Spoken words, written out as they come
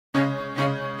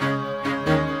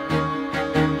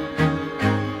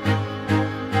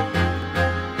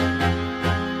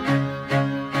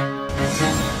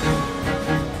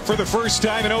For the first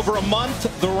time in over a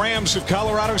month, the Rams of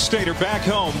Colorado State are back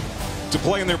home to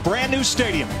play in their brand new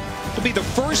stadium. It'll be the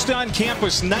first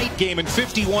on-campus night game in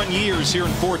 51 years here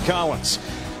in Fort Collins.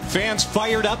 Fans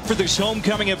fired up for this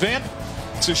homecoming event.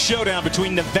 It's a showdown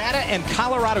between Nevada and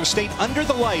Colorado State under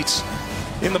the lights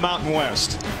in the Mountain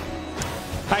West.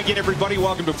 Hi again, everybody.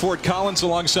 Welcome to Fort Collins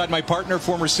alongside my partner,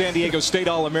 former San Diego State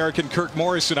All-American Kirk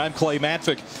Morrison. I'm Clay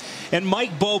Matvick. And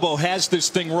Mike Bobo has this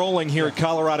thing rolling here at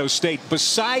Colorado State.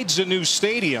 Besides a new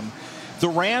stadium, the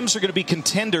Rams are going to be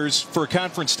contenders for a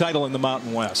conference title in the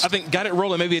Mountain West. I think got it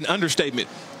rolling, maybe an understatement.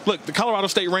 Look, the Colorado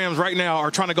State Rams right now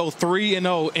are trying to go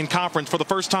 3-0 in conference for the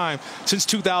first time since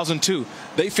 2002.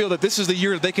 They feel that this is the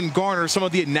year that they can garner some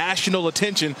of the national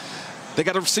attention. They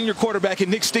got a senior quarterback in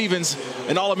Nick Stevens,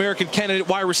 an All-American candidate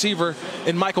wide receiver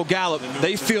in Michael Gallup.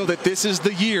 They feel that this is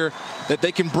the year that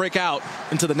they can break out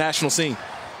into the national scene.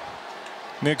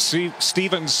 Nick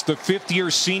Stevens, the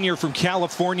fifth-year senior from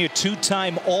California,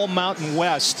 two-time All-Mountain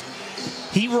West.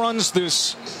 He runs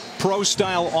this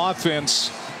pro-style offense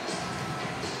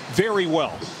very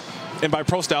well. And by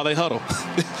pro-style, they huddle.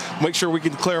 Make sure we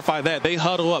can clarify that. They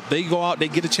huddle up. They go out. They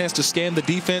get a chance to scan the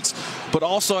defense. But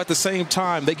also at the same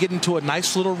time, they get into a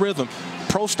nice little rhythm.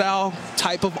 Pro-style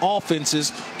type of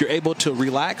offenses, you're able to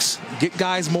relax, get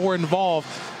guys more involved.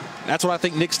 That's what I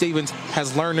think Nick Stevens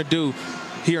has learned to do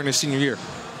here in his senior year.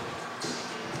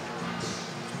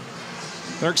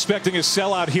 They're expecting a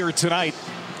sellout here tonight.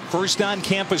 First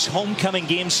on-campus homecoming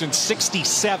game since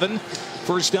 '67.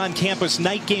 First on-campus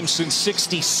night game since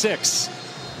 '66.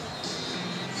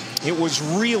 It was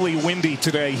really windy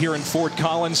today here in Fort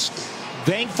Collins.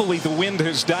 Thankfully, the wind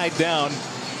has died down.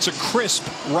 It's a crisp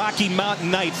Rocky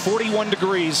Mountain night, 41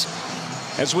 degrees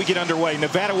as we get underway.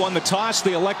 Nevada won the toss.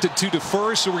 They elected to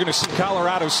defer, so we're going to see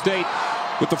Colorado State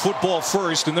with the football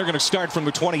first, and they're going to start from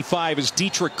the 25 as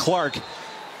Dietrich Clark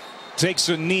takes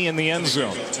a knee in the end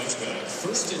zone.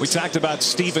 We talked about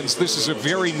Stevens. This is a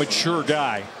very mature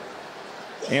guy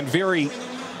and very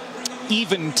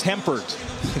even-tempered.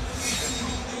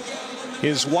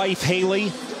 His wife,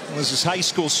 Haley, was his high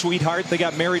school sweetheart. They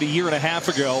got married a year and a half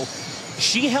ago.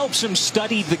 She helps him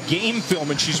study the game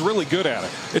film, and she's really good at it.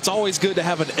 It's always good to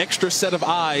have an extra set of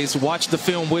eyes watch the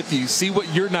film with you, see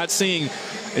what you're not seeing,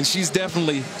 and she's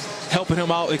definitely helping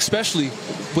him out, especially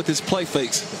with his play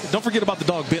fakes. Don't forget about the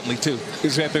dog Bentley, too.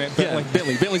 Is that Bentley? Yeah,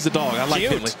 Bentley. Bentley's the dog. I like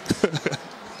Bentley.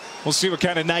 We'll see what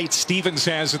kind of night Stevens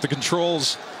has at the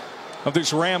controls of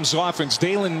this Rams offense.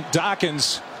 Dalen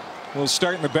Dawkins will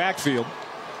start in the backfield.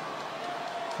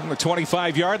 On the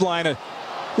 25-yard line, a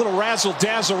little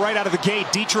razzle-dazzle right out of the gate.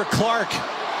 Dietrich Clark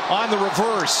on the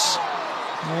reverse.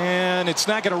 And it's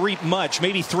not going to reap much,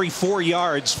 maybe 3-4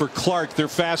 yards for Clark, their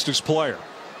fastest player.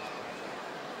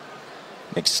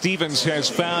 Nick Stevens has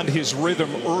found his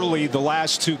rhythm early the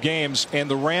last two games,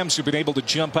 and the Rams have been able to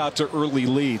jump out to early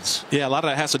leads. Yeah, a lot of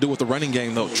that has to do with the running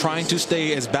game, though. Trying to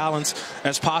stay as balanced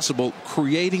as possible.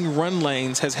 Creating run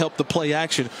lanes has helped the play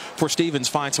action for Stevens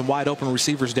find some wide open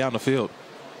receivers down the field.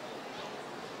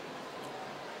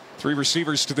 Three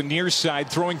receivers to the near side,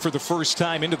 throwing for the first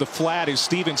time into the flat is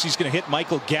Stevens. He's going to hit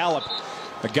Michael Gallup,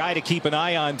 a guy to keep an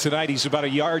eye on tonight. He's about a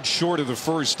yard short of the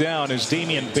first down as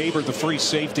Damian Baber, the free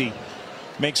safety,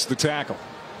 makes the tackle.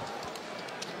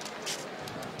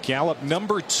 Gallup,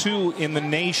 #2 in the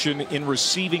nation in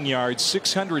receiving yards,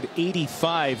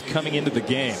 685 coming into the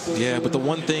game. Yeah, but the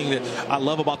one thing that I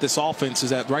love about this offense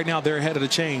is that right now they're ahead of the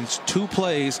chains. 2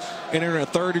 plays and in a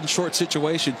third and short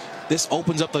situation. This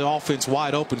opens up the offense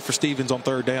wide open for Stevens on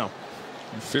third down.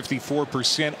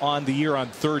 54% on the year on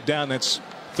third down. That's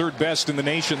third best in the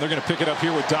nation. They're going to pick it up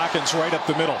here with Dawkins right up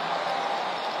the middle.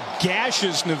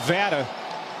 Gashes Nevada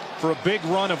for a big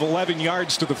run of 11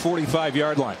 yards to the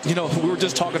 45-yard line. You know, we were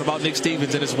just talking about Nick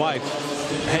Stevens and his wife,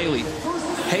 Haley.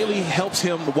 Haley helps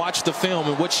him watch the film,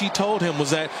 and what she told him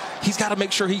was that he's got to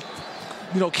make sure he,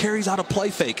 carries out a play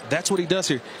fake. That's what he does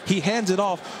here. He hands it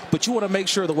off, but you want to make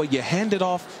sure the way you hand it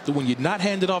off, when you not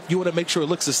hand it off, you want to make sure it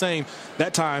looks the same.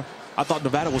 That time, I thought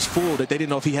Nevada was fooled that they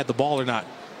didn't know if he had the ball or not.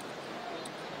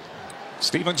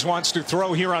 Stevens wants to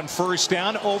throw here on first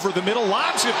down, over the middle,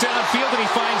 lobs it downfield, and he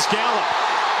finds Gallup.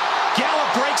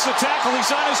 Gallup breaks the tackle. He's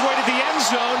on his way to the end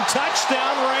zone.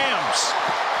 Touchdown Rams.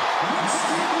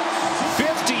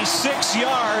 56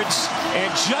 yards,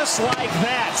 and just like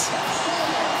that,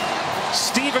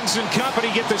 Stevens and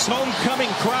company get this homecoming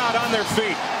crowd on their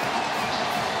feet.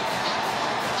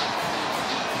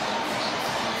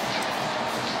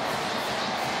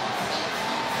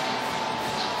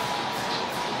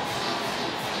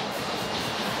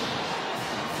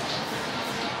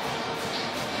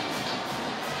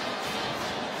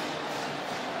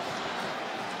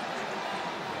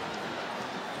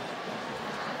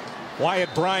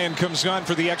 Wyatt Bryan comes on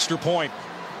for the extra point.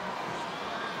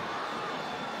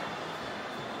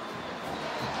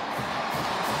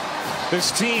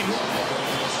 This team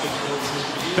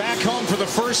back home for the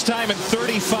first time in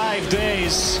 35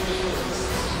 days.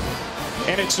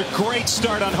 And it's a great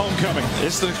start on homecoming.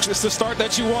 It's the start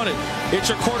that you wanted. It's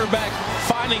your quarterback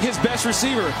finding his best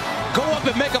receiver. Go up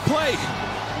and make a play.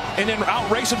 And then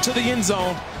outrace him to the end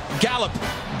zone. Gallup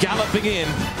galloping in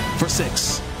for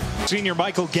 6. Senior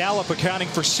Michael Gallup accounting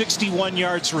for 61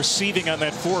 yards receiving on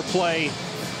that 4-play,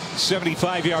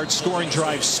 75-yard scoring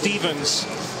drive. Stevens,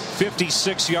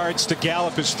 56 yards to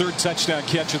Gallup, his 3rd touchdown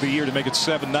catch of the year to make it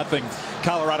 7-0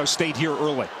 Colorado State here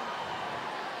early.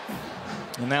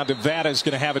 And now Nevada is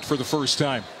going to have it for the first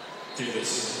time.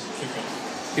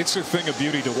 It's a thing of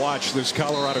beauty to watch, this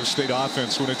Colorado State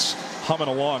offense, when it's humming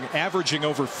along, averaging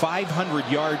over 500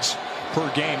 yards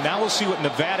per game. Now we'll see what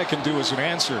Nevada can do as an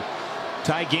answer.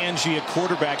 Ty Gangi at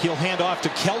quarterback. He'll hand off to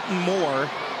Kelton Moore,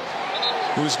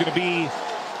 who's going to be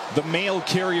the mail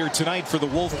carrier tonight for the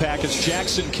Wolfpack, as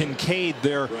Jackson Kincaid,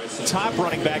 their top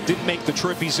running back, didn't make the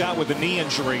trip. He's out with a knee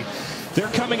injury. They're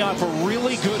coming off a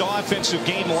really good offensive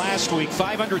game last week,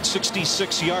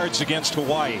 566 yards against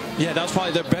Hawaii. Yeah, that was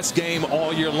probably their best game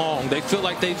all year long. They feel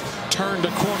like they've turned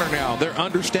a corner now. They're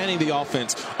understanding the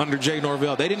offense under Jay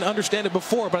Norvell. They didn't understand it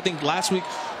before, but I think last week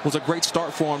was a great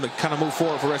start for them to kind of move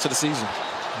forward for the rest of the season.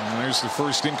 And there's the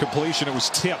first incompletion. It was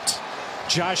tipped.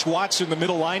 Josh Watson, the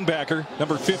middle linebacker,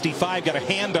 number 55, got a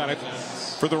hand on it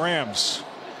for the Rams.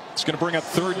 It's going to bring up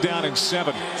 3rd down and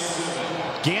 7.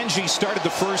 Gangi started the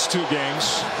first 2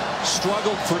 games,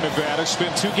 struggled for Nevada,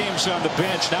 spent 2 games on the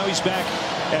bench. Now he's back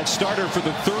at starter for the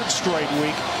 3rd straight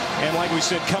week. And like we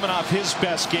said, coming off his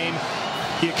best game,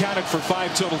 he accounted for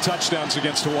 5 total touchdowns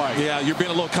against Hawaii. Yeah, you're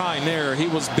being a little kind there. He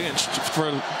was benched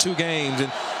for 2 games,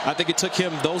 and I think it took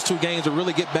him those 2 games to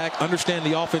really get back, understand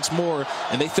the offense more,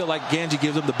 and they feel like Gangi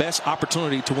gives them the best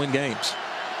opportunity to win games.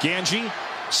 Gangi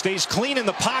stays clean in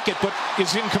the pocket, but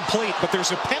is incomplete. But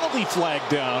there's a penalty flag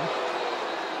down.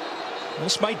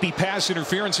 This might be pass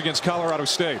interference against Colorado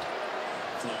State.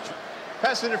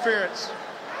 Pass interference.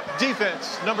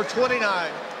 Defense, number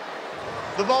 29.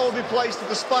 The ball will be placed at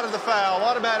the spot of the foul.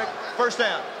 Automatic first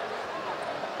down.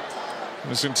 It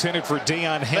was intended for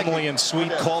Deion Henley, and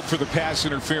Sweet called for the pass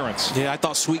interference. Yeah, I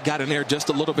thought Sweet got in there just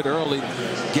a little bit early.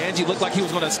 Gangi looked like he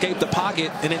was going to escape the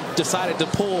pocket and then decided to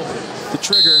pull the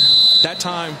trigger. That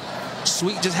time,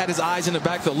 Sweet just had his eyes in the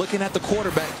backfield looking at the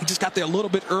quarterback. He just got there a little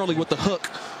bit early with the hook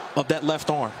of that left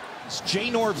arm. It's Jay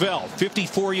Norvell,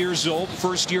 54 years old,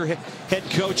 first-year head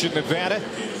coach in Nevada.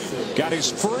 Got his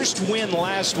first win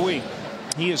last week.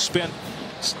 He has spent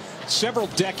several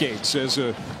decades as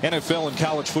a NFL and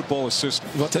college football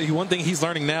assistant. Well, I'll tell you one thing he's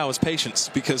learning now is patience,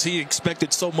 because he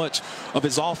expected so much of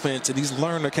his offense, and he's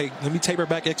learned, okay, let me taper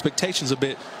back expectations a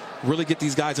bit, really get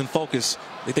these guys in focus.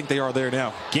 They think they are there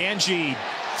now. Gangi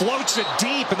floats it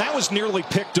deep, and that was nearly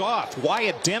picked off.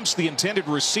 Wyatt Demp's the intended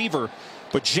receiver,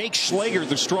 but Jake Schlager,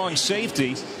 the strong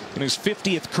safety, in his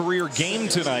 50th career game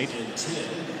tonight,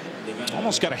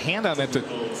 almost got a hand on that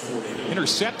to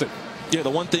intercept it. Yeah, the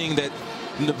one thing that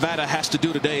Nevada has to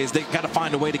do today is they got to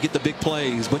find a way to get the big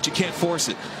plays, but you can't force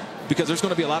it, because there's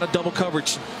going to be a lot of double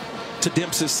coverage to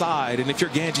Demp's side, and if you're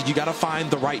Gangi, you got to find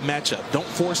the right matchup. Don't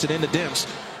force it into Demp's.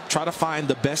 Try to find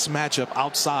the best matchup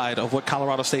outside of what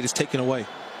Colorado State is taking away.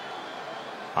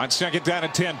 On 2nd down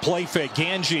and 10, play fake.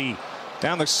 Gangi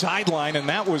down the sideline, and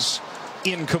that was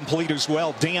incomplete as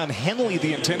well. Deion Henley,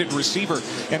 the intended receiver,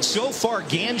 and so far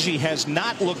Gangi has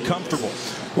not looked comfortable.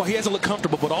 Well, he hasn't looked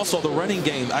comfortable, but also the running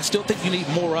game, I still think you need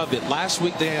more of it. Last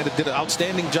week they did an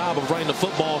outstanding job of running the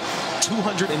football,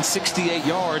 268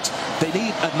 yards. They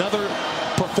need another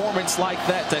performance like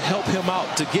that to help him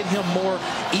out, to get him more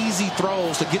easy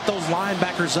throws, to get those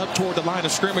linebackers up toward the line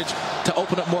of scrimmage, to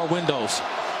open up more windows.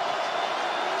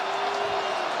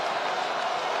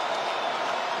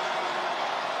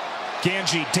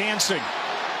 Gangi dancing,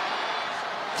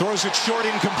 throws it short,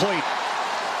 incomplete.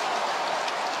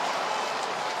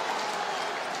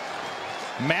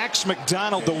 Max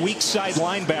McDonald, the weak side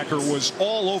linebacker, was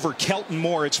all over Kelton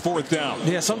Moore. It's 4th down.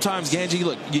 Yeah, sometimes, Gangi,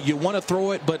 look, you want to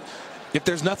throw it, but if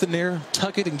there's nothing there,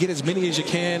 tuck it and get as many as you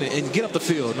can and get up the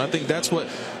field. And I think that's what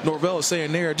Norvell is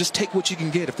saying there. Just take what you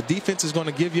can get. If the defense is going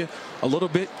to give you a little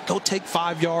bit, go take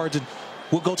 5 yards and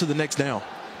we'll go to the next down.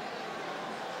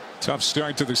 Tough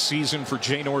start to the season for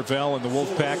Jay Norvell and the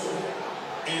Wolfpack.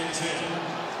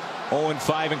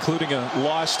 0-5, including a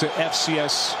loss to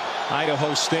FCS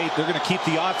Idaho State. They're going to keep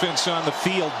the offense on the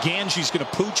field. Gangi's going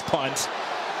to pooch punt.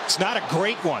 It's not a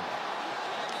great one.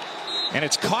 And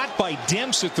it's caught by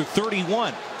Demps at the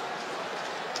 31.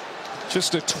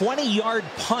 Just a 20-yard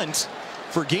punt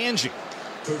for Gangi.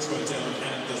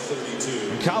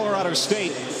 And Colorado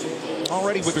State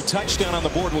already with a touchdown on the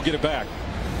board will get it back.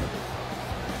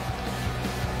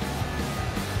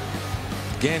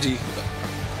 Gangi,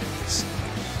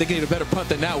 they need a better punt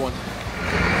than that one.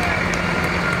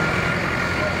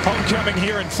 Homecoming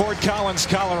here in Fort Collins,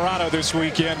 Colorado this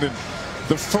weekend, and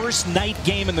the first night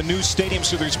game in the new stadium,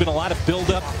 so there's been a lot of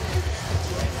buildup.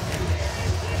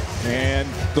 And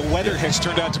the weather has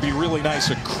turned out to be really nice.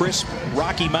 A crisp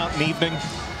Rocky Mountain evening.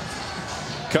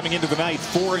 Coming into the night,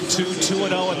 4-2,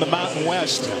 2-0 in the Mountain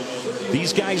West.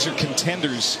 These guys are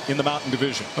contenders in the Mountain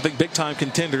Division. I think big-time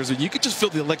contenders. And you could just feel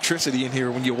the electricity in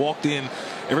here when you walked in.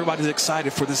 Everybody's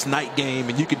excited for this night game,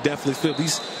 and you could definitely feel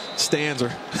these stands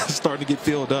are starting to get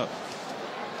filled up.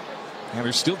 And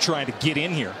they're still trying to get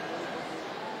in here.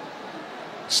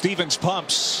 Stevens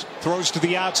pumps, throws to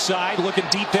the outside, looking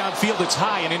deep downfield. It's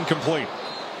high and incomplete.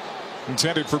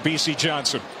 Intended for BC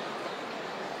Johnson.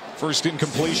 First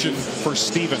incompletion for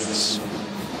Stevens.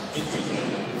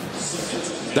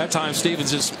 That time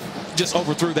Stevens just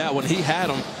overthrew that one. He had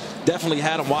him, definitely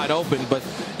had him wide open, but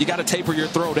you got to taper your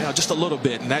throw down just a little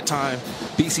bit. And that time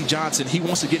BC Johnson, he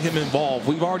wants to get him involved.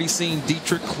 We've already seen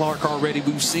Dietrich Clark already.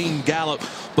 We've seen Gallup,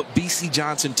 but BC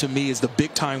Johnson to me is the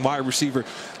big time wide receiver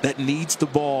that needs the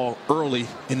ball early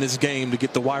in this game to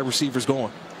get the wide receivers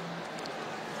going.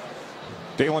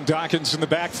 Dalen Dawkins in the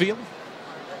backfield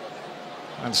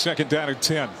on second down at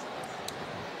 10.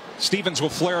 Stevens will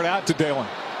flare it out to Dalen.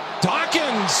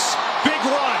 Dawkins, big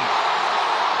run.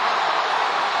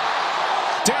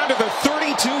 Down to the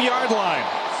 32-yard line.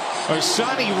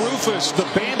 Asani Rufus, the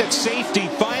bandit safety,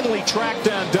 finally tracked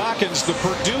down Dawkins, the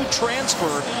Purdue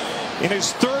transfer, in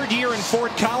his third year in Fort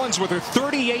Collins with a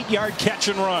 38-yard catch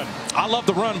and run. I love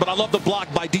the run, but I love the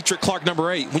block by Dietrich Clark,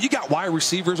 number 8. When you got wide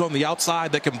receivers on the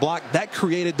outside that can block, that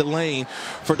created the lane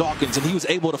for Dawkins, and he was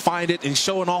able to find it and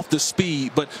showing off the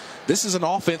speed. But this is an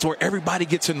offense where everybody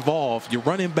gets involved. Your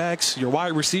running backs, your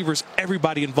wide receivers,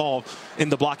 everybody involved in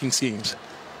the blocking schemes.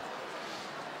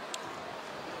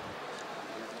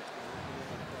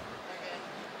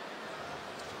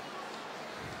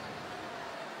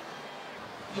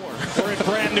 We're at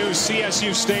brand new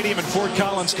CSU Stadium in Fort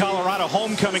Collins, Colorado.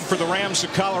 Homecoming for the Rams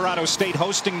of Colorado State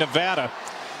hosting Nevada.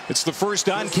 It's the first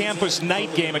on-campus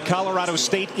night game at Colorado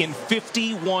State in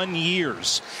 51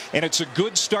 years. And it's a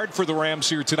good start for the Rams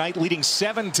here tonight, leading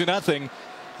 7-0.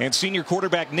 And senior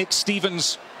quarterback Nick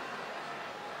Stevens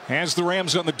has the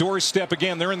Rams on the doorstep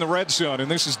again. They're in the red zone. And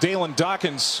this is Dalen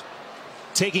Dawkins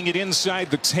taking it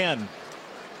inside the 10.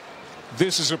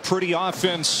 This is a pretty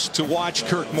offense to watch,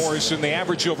 Kirk Morrison. They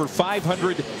average over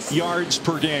 500 yards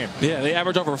per game. Yeah, they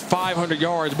average over 500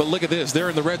 yards, but look at this. They're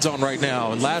in the red zone right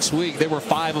now. And last week, they were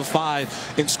 5 of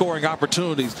 5 in scoring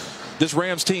opportunities. This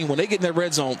Rams team, when they get in that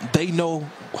red zone, they know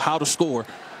how to score,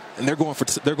 and they're going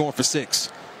for 6.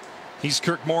 He's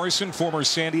Kirk Morrison, former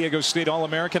San Diego State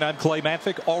All-American. I'm Clay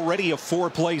Matvick. Already a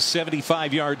 4-play,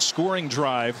 75-yard scoring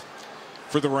drive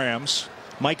for the Rams.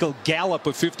 Michael Gallup, a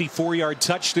 54-yard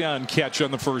touchdown catch on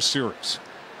the first series.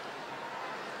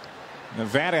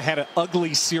 Nevada had an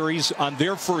ugly series on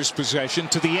their first possession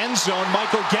to the end zone.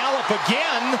 Michael Gallup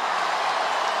again.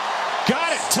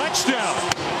 Got it. Touchdown.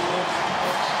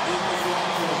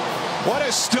 What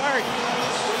a start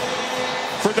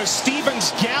for the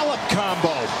Stevens-Gallup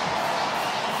combo.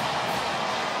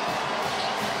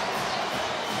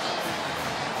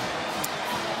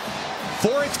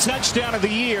 Fourth touchdown of the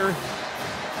year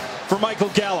for Michael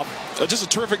Gallup. Just a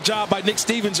terrific job by Nick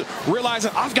Stevens, realizing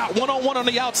I've got one-on-one on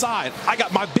the outside. I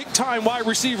got my big-time wide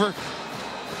receiver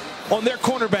on their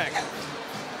cornerback.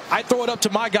 I throw it up to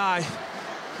my guy.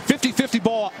 50-50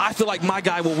 ball. I feel like my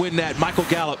guy will win that. Michael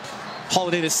Gallup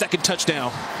hauling in his second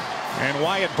touchdown. And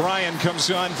Wyatt Bryan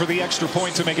comes on for the extra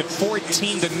point to make it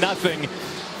 14-0.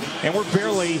 And we're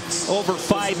barely over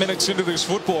 5 minutes into this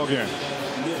football game.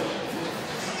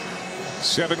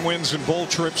 7 wins and bowl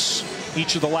trips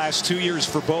each of the last 2 years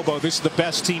for Bobo. This is the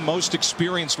best team, most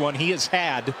experienced one he has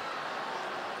had.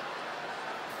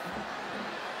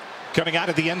 Coming out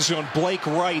of the end zone, Blake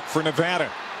Wright for Nevada.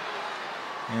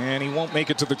 And he won't make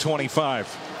it to the 25.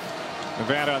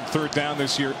 Nevada on third down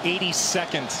this year,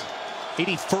 82nd,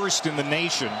 81st in the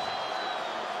nation.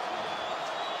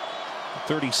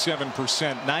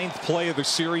 37%. Ninth play of the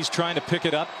series, trying to pick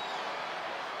it up.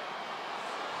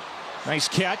 Nice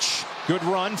catch. Good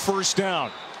run. First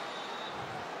down.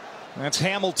 That's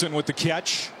Hamilton with the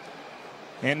catch.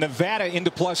 And Nevada into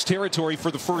plus territory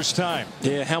for the first time.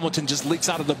 Yeah, Hamilton just leaks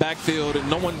out of the backfield, and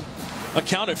no one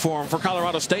accounted for him for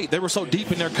Colorado State. They were so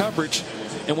deep in their coverage,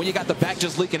 and when you got the back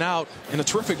just leaking out, and a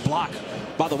terrific block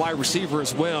by the wide receiver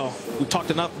as well. We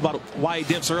talked enough about Wyatt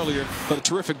Demps earlier, but a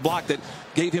terrific block that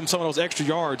gave him some of those extra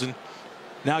yards, and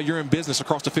now you're in business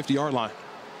across the 50-yard line.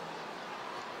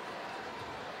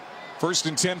 1st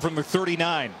and 10 from the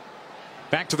 39.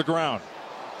 Back to the ground.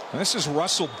 And this is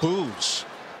Russell Booz,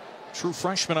 true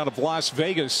freshman out of Las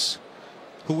Vegas,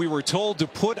 who we were told to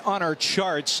put on our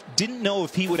charts. Didn't know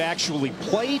if he would actually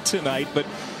play tonight, but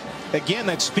again,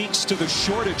 that speaks to the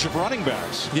shortage of running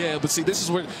backs. Yeah, but see, this is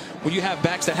where when you have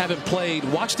backs that haven't played,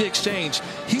 watch the exchange.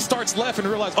 He starts left and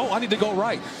realizes, oh, I need to go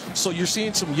right. So you're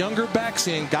seeing some younger backs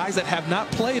in, guys that have not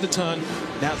played a ton.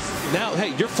 Now,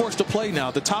 hey, you're forced to play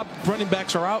now. The top running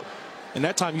backs are out, and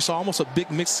that time you saw almost a big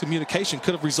miscommunication.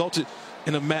 Could have resulted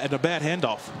in a bad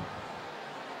handoff.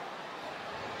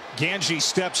 Gangi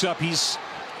steps up. He's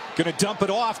going to dump it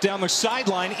off down the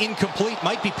sideline. Incomplete.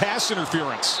 Might be pass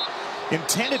interference.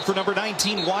 Intended for number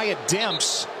 19, Wyatt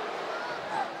Demps.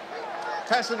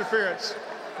 Pass interference.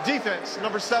 Defense,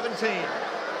 number 17.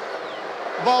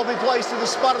 The ball will be placed to the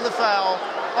spot of the foul.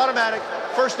 Automatic.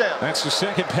 First down. That's the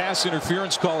second pass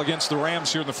interference call against the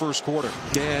Rams here in the first quarter.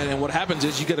 Yeah, and what happens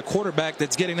is you get a quarterback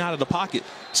that's getting out of the pocket.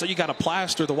 So you got to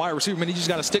plaster the wide receiver. I mean, you just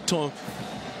got to stick to him.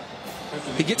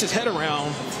 He gets his head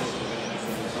around,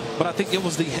 but I think it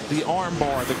was the arm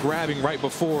bar, the grabbing right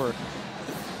before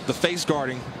the face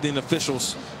guarding. Then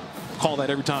officials call that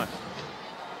every time.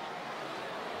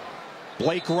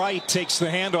 Blake Wright takes the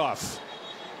handoff.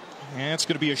 And it's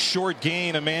going to be a short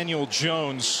gain. Emmanuel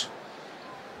Jones,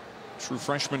 true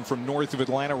freshman from north of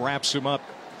Atlanta, wraps him up.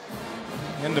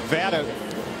 And Nevada,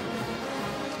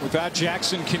 without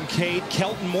Jackson Kincaid,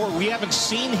 Kelton Moore, we haven't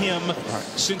seen him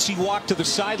since he walked to the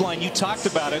sideline. You talked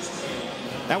about it.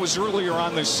 That was earlier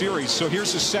on this series. So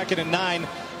here's a 2nd and 9,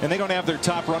 and they don't have their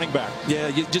top running back. Yeah,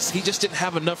 he just didn't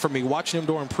have enough for me. Watching him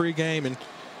during pregame and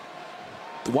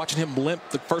watching him limp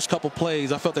the first couple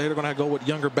plays, I felt that they were going to go with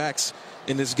younger backs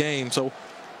in this game. So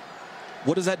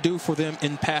what does that do for them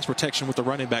in pass protection with the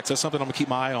running backs? That's something I'm going to keep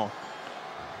my eye on.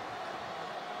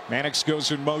 Mannix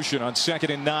goes in motion on 2nd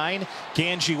and 9.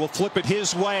 Gangi will flip it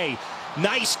his way.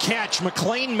 Nice catch,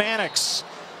 McLean Mannix.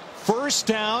 First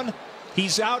down.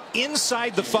 He's out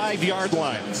inside the 5-yard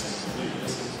line.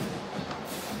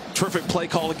 Terrific play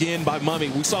call again by Mummy.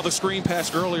 We saw the screen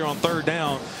pass earlier on 3rd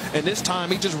down, and this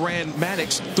time he just ran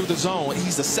Mannix through the zone.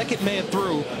 He's the second man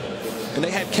through, and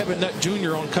they had Kevin Nutt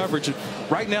Jr. on coverage.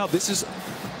 Right now, this is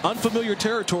unfamiliar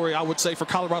territory, I would say, for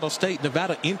Colorado State.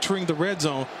 Nevada entering the red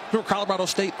zone. Remember, Colorado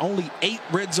State only 8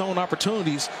 red zone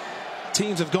opportunities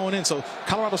teams have gone in. So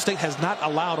Colorado State has not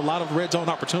allowed a lot of red zone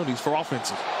opportunities for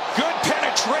offenses. Good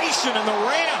penetration, and the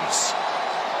Rams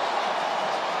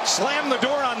slam the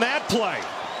door on that play.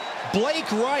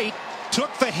 Blake Wright took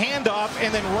the handoff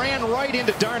and then ran right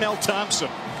into Darnell Thompson.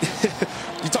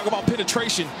 You talk about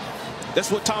penetration. That's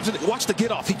what Thompson, watch the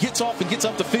get off. He gets off and gets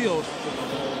up the field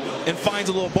and finds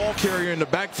a little ball carrier in the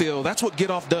backfield. That's what get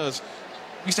off does.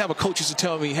 I used to have a coach used to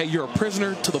tell me, hey, you're a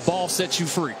prisoner till the ball sets you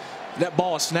free. That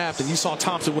ball is snapped, and you saw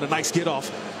Thompson with a nice get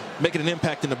off making an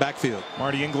impact in the backfield.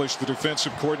 Marty English, the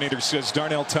defensive coordinator, says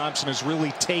Darnell Thompson has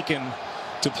really taken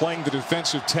to playing the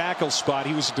defensive tackle spot.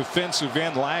 He was a defensive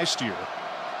end last year.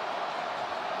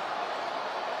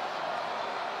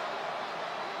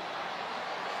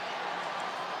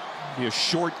 Be a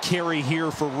short carry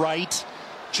here for Wright.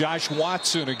 Josh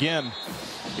Watson again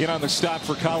in on the stop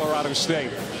for Colorado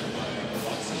State.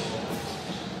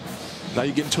 Now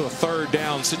you get into a 3rd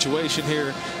down situation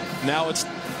here. Now it's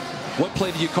what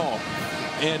play do you call?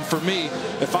 And for me,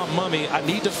 if I'm Mummy, I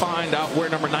need to find out where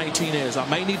number 19 is. I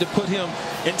may need to put him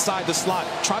inside the slot.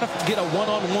 Try to get a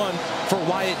one-on-one for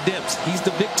Wyatt Demps. He's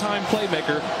the big-time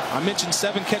playmaker. I mentioned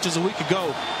 7 catches a week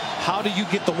ago. How do you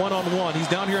get the one-on-one? He's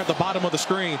down here at the bottom of the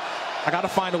screen. I got to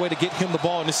find a way to get him the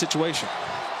ball in this situation.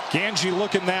 Gangi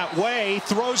looking that way.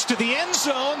 Throws to the end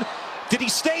zone. Did he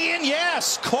stay in?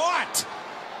 Yes. Caught.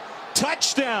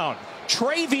 Touchdown.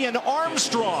 Travian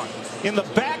Armstrong in the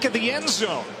back of the end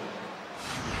zone.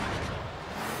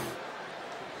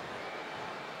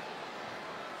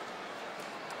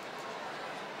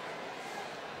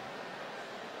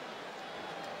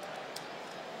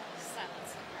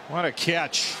 What a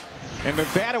catch. And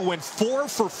Nevada went 4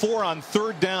 for 4 on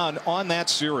 3rd down on that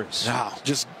series. Wow,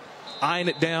 just eyeing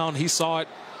it down. He saw it.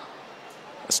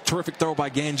 It's a terrific throw by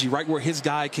Gangi, right where his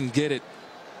guy can get it.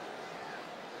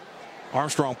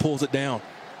 Armstrong pulls it down.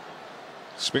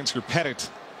 Spencer Pettit,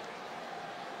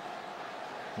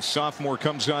 the sophomore,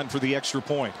 comes on for the extra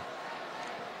point.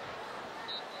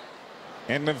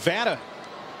 And Nevada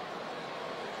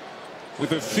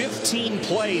with a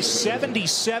 15-play,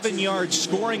 77-yard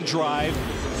scoring drive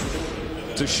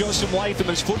to show some life in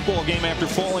this football game after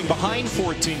falling behind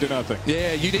 14-0.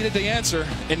 Yeah, you needed the answer,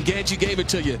 and Gangi gave it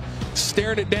to you.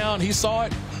 Stared it down. He saw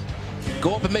it.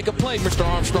 Go up and make a play, Mr.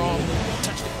 Armstrong.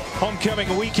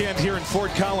 Homecoming weekend here in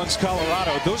Fort Collins,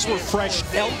 Colorado. Those were fresh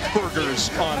elk burgers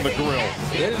on the grill.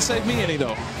 They didn't save me any,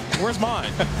 though. Where's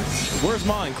mine? Where's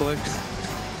mine, Click?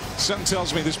 Something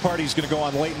tells me this party's going to go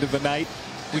on late into the night.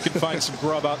 We can find some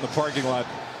grub out in the parking lot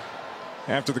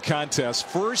after the contest.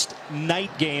 First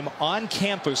night game on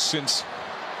campus since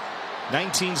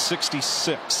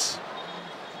 1966.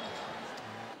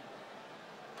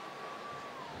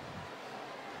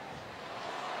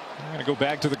 I'm going to go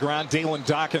back to the ground. Dalen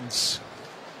Dawkins.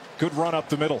 Good run up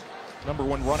the middle.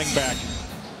 #1 running back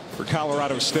for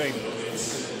Colorado State.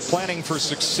 Planning for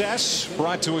success,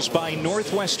 brought to us by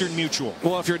Northwestern Mutual.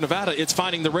 Well, if you're in Nevada, it's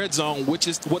finding the red zone, which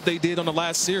is what they did on the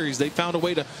last series. They found a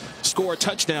way to score a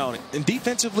touchdown and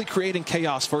defensively creating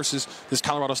chaos versus this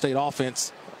Colorado State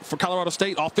offense. For Colorado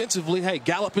State, offensively, hey,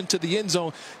 Gallup into the end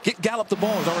zone. Get Gallup the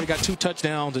ball. He's already got 2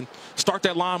 touchdowns. And start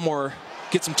that line more.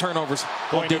 Get some turnovers.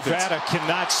 Boy, Nevada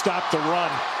cannot stop the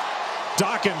run.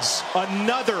 Dawkins,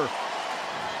 another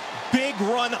big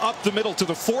run up the middle to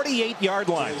the 48-yard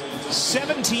line.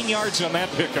 17 yards on that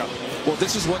pickup. Well,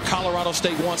 this is what Colorado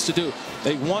State wants to do.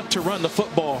 They want to run the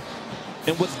football.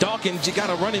 And with Dawkins, you got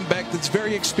a running back that's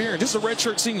very experienced. This is a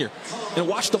redshirt senior. And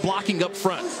watch the blocking up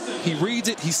front. He reads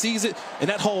it, he sees it, and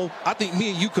that hole, I think me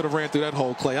and you could have ran through that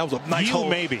hole, Clay. That was a nice hole.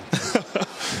 Maybe.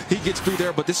 He gets through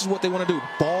there, but this is what they want to do.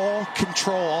 Ball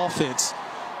control offense.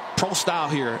 Pro style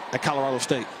here at Colorado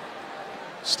State.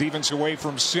 Stevens away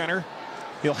from center.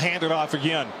 He'll hand it off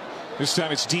again. This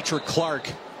time it's Dietrich Clark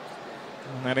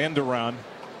on that end around.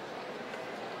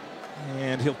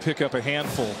 And he'll pick up a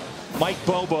handful. Mike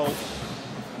Bobo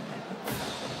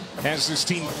has this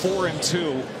team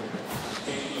 4-2.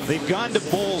 They've gone to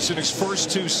bowls in his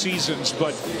first 2 seasons,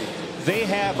 but they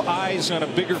have eyes on a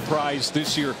bigger prize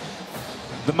this year,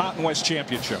 the Mountain West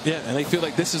Championship. Yeah, and they feel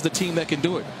like this is the team that can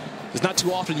do it. It's not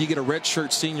too often you get a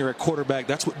redshirt senior at quarterback.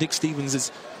 That's what Nick Stevens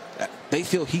is. They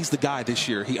feel he's the guy this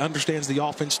year. He understands the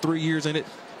offense, 3 years in it.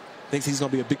 Thinks he's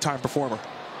going to be a big-time performer.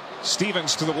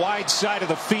 Stevens to the wide side of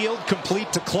the field,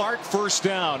 complete to Clark, first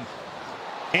down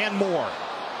and more.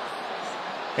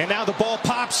 And now the ball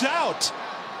pops out.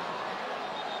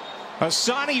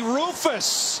 Asani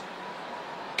Rufus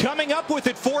coming up with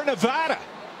it for Nevada.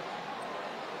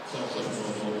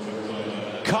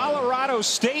 Colorado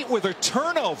State with a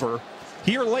turnover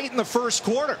here late in the first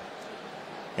quarter.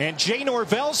 And Jay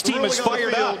Norvell's team is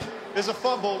fired up. Is a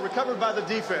fumble recovered by the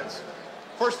defense.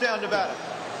 First down, Nevada.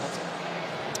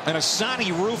 And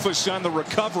Asani Rufus on the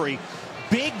recovery.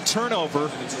 Big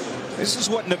turnover. This is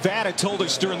what Nevada told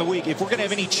us during the week. If we're going to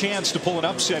have any chance to pull an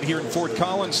upset here in Fort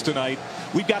Collins tonight,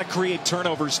 we've got to create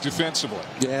turnovers defensively.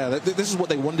 Yeah, this is what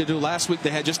they wanted to do last week. They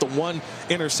had just a 1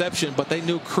 interception, but they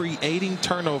knew creating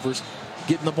turnovers,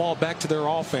 getting the ball back to their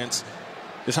offense,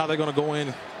 is how they're going to go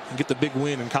in and get the big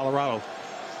win in Colorado.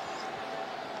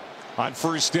 On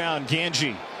first down,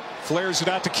 Gangi flares it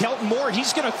out to Kelton Moore.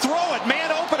 He's going to throw it.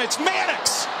 Man open. It's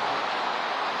Mannix.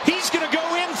 He's going to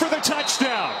go in for the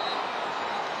touchdown.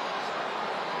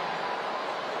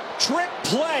 Trick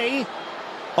play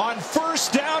on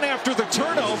first down after the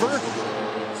turnover.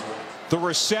 The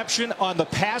reception on the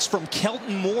pass from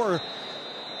Kelton Moore,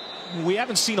 we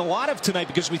haven't seen a lot of tonight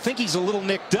because we think he's a little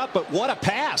nicked up, but what a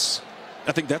pass.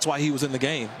 I think that's why he was in the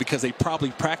game, because they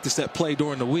probably practiced that play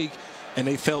during the week, and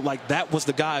they felt like that was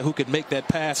the guy who could make that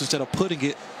pass instead of putting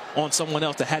it on someone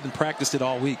else that hadn't practiced it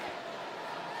all week.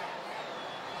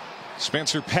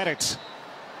 Spencer Pettit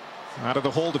out of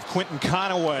the hold of Quentin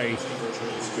Conaway.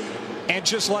 And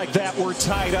just like that, we're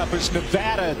tied up as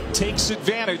Nevada takes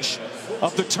advantage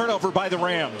of the turnover by the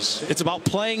Rams. It's about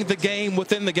playing the game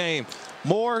within the game.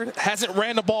 Moore hasn't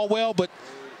ran the ball well, but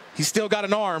he's still got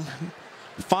an arm.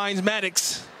 Finds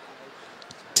Maddox.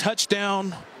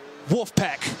 Touchdown,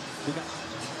 Wolfpack.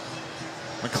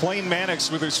 McLean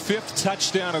Mannix with his 5th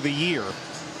touchdown of the year.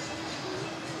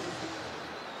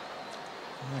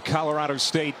 Colorado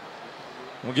State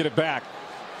will get it back.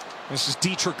 This is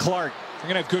Dietrich Clark.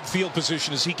 They're going to have good field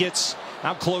position as he gets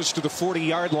out close to the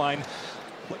 40-yard line.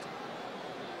 A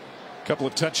couple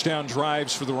of touchdown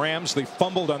drives for the Rams. They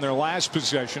fumbled on their last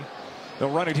possession. They'll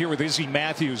run it here with Izzy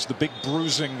Matthews, the big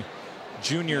bruising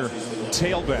junior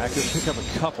tailback. They'll pick up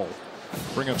a couple.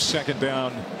 Bring up second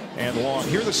down and long.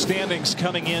 Here are the standings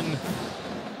coming in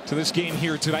to this game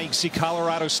here tonight. You can see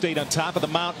Colorado State on top of the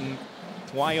mountain.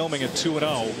 Wyoming at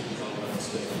 2-0.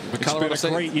 It's been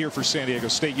a great year for San Diego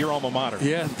State, your alma mater.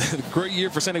 Yeah, great year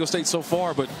for San Diego State so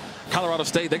far, but Colorado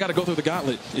State, they got to go through the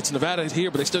gauntlet. It's Nevada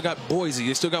here, but they still got Boise.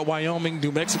 They still got Wyoming,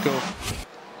 New Mexico.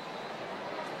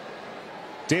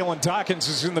 Dalen Dawkins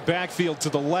is in the backfield to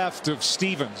the left of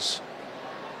Stevens.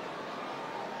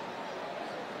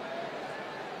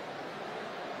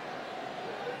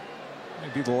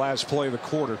 Maybe the last play of the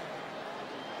quarter.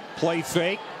 Play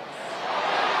fake.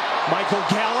 Michael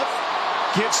Gallup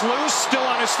gets loose, still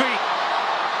on his feet.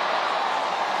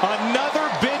 Another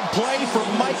big play for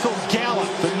Michael Gallup,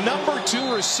 the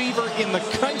 #2 receiver in the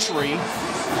country.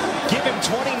 Give him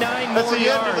 29 more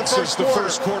yards as the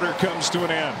first quarter comes to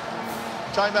an end.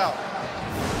 Timeout.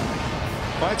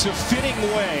 That's a fitting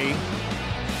way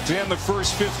to end the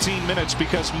first 15 minutes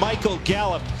because Michael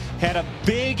Gallup had a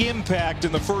big impact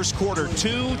in the first quarter.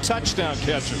 2 touchdown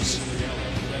catches.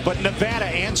 But Nevada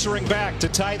answering back to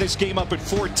tie this game up at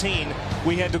 14.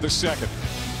 We head to the second.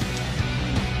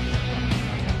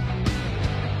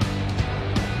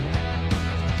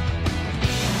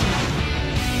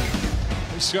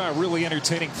 We saw a really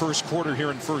entertaining first quarter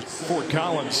here in Fort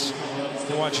Collins.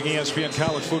 You're watching ESPN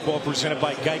College Football presented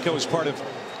by Geico as part of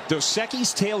Dos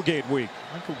Equis Tailgate Week.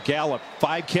 Michael Gallup,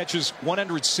 5 catches,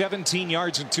 117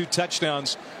 yards and 2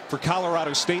 touchdowns for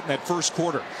Colorado State in that first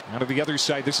quarter. Now to the other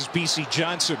side, this is BC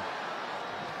Johnson.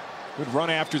 Good run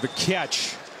after the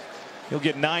catch. He'll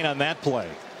get 9 on that play.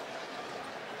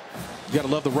 You got to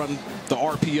love the run, the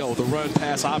RPO, the run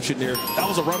pass option there. That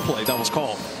was a run play that was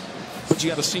called. But you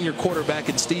got a senior quarterback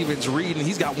in Stevens Reed, and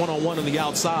he's got one-on-one on the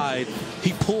outside.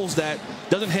 He pulls that,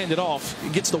 doesn't hand it off. He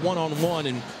gets the one-on-one,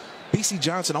 and BC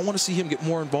Johnson, I want to see him get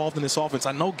more involved in this offense.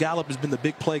 I know Gallup has been the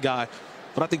big play guy,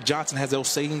 but I think Johnson has those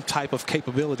same type of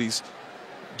capabilities,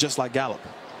 just like Gallup.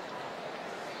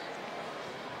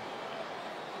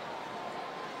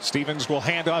 Stevens will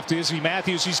hand off to Izzy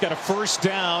Matthews. He's got a first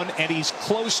down, and he's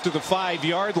close to the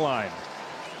 5-yard line.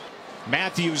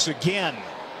 Matthews again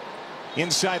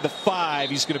inside the 5.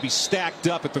 He's going to be stacked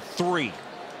up at the 3.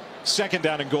 Second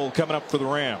down and goal coming up for the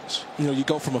Rams. You know, you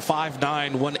go from a 5'9",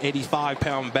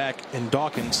 185-pound back in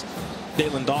Dawkins,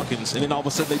 Dalen Dawkins, and then all of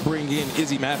a sudden they bring in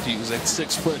Izzy Matthews at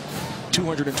 6 foot,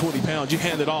 220 pounds. You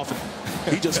hand it off,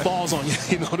 and he just falls on you.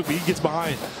 You know, he gets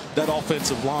behind that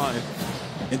offensive line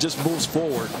and just moves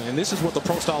forward. And this is what the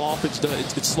pro-style offense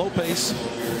does. It's slow pace.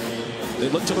 They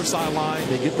look to their sideline,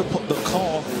 they get the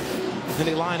call, and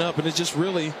they line up, and it's just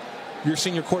really your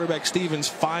senior quarterback Stevens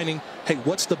finding, hey,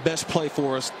 what's the best play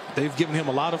for us? They've given him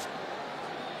a lot of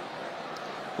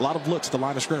looks at the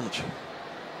line of scrimmage.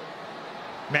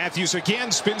 Matthews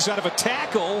again spins out of a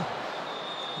tackle,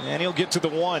 and he'll get to the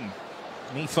 1.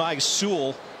 Nephi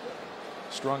Sewell,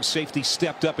 strong safety,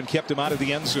 stepped up and kept him out of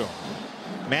the end zone.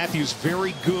 Matthews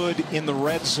very good in the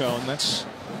red zone. That's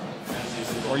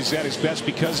where he's at his best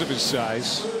because of his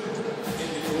size.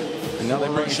 And now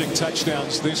they're rushing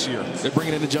touchdowns this year. They're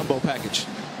bringing in the jumbo package.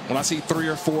 When I see 3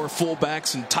 or 4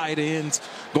 fullbacks and tight ends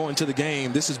going to the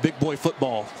game, this is big boy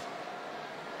football.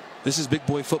 This is big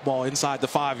boy football inside the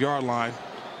 5-yard line.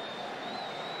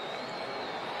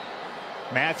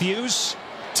 Matthews,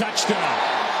 touchdown.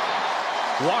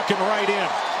 Walking right in.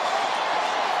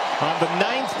 On the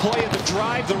 9th play of the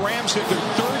drive, the Rams hit their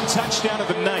 3rd touchdown of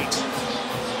the night.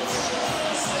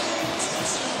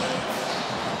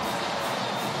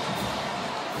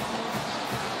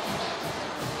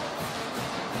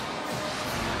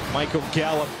 Michael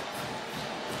Gallup,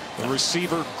 the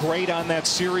receiver, great on that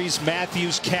series.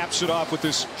 Matthews caps it off with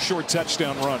this short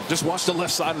touchdown run. Just watch the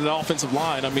left side of the offensive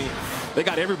line. I mean, they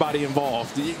got everybody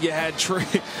involved. You had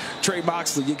Trey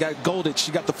Moxley, you got Goldich,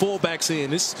 you got the fullbacks in.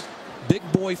 This big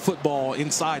boy football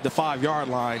inside the 5-yard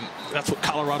line. That's what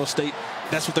Colorado State,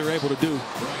 that's what they're able to do.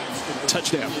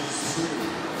 Touchdown.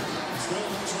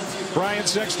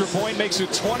 Bryant's extra point makes it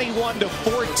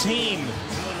 21-14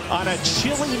 on a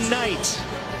chilly night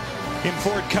in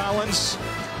Fort Collins.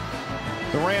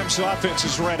 The Rams offense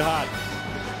is red hot.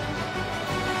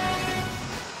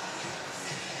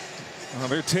 Well,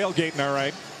 they're tailgating all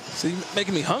right. See,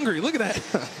 making me hungry. Look at that.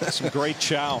 Some great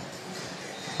chow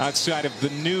outside of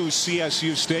the new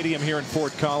CSU Stadium here in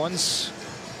Fort Collins.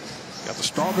 Got the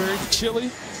strawberry, the chili.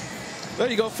 There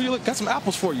you go, feel it. Got some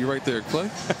apples for you right there,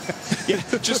 Clay. Yeah,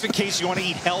 just in case you want to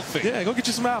eat healthy. Yeah, go get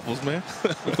you some apples, man.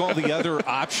 With all the other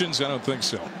options, I don't think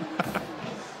so.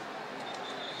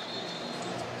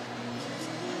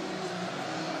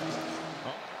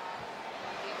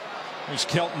 There's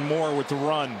Kelton Moore with the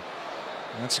run.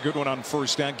 That's a good one on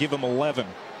first down. Give him 11.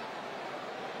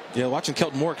 Yeah, watching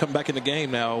Kelton Moore come back in the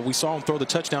game now. We saw him throw the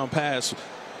touchdown pass,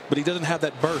 but he doesn't have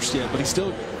that burst yet. But he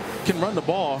still can run the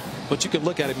ball. But you can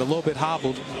look at him a little bit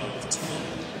hobbled.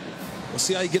 We'll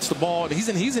see how he gets the ball. And he's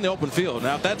in the open field.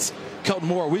 Now, if that's Kelton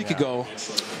Moore a week ago,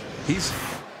 he's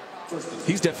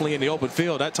he's definitely in the open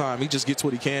field that time. He just gets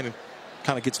what he can and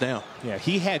kind of gets down. Yeah,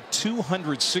 he had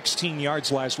 216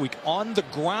 yards last week on the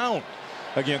ground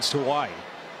against Hawaii.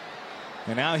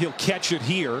 And now he'll catch it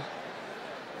here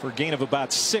for a gain of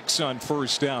about 6 on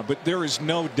first down. But there is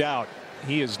no doubt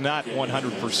he is not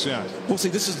 100%. Well, see,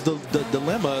 this is the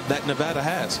dilemma that Nevada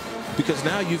has, because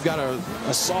now you've got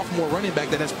a sophomore running back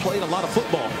that has played a lot of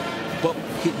football. But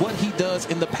what he does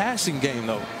in the passing game,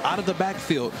 though, out of the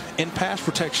backfield, in pass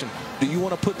protection, do you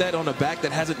want to put that on a back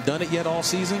that hasn't done it yet all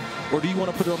season? Or do you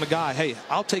want to put it on the guy, hey,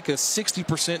 I'll take a 60%,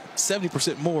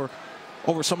 70% more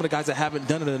over some of the guys that haven't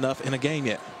done it enough in a game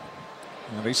yet?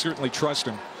 Yeah, they certainly trust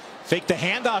him. Fake the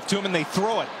handoff to him, and they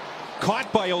throw it.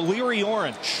 Caught by O'Leary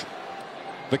Orange.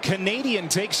 The Canadian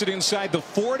takes it inside the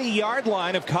 40-yard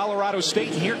line of Colorado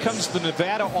State. And here comes the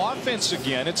Nevada offense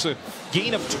again. It's a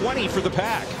gain of 20 for the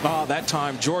Pack. Oh, that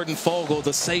time, Jordan Fogle,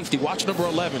 the safety. Watch number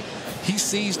 11. He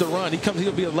sees the run.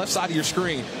 He'll be on the left side of your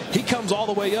screen. He comes all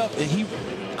the way up, and he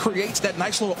creates that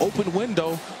nice little open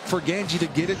window for Gangi to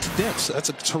get it to Demps. That's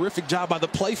a terrific job by the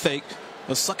play fake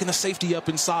of sucking the safety up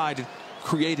inside and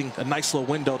creating a nice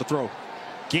little window to throw.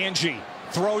 Gangi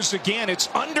throws again. It's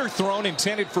underthrown,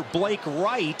 intended for Blake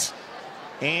Wright,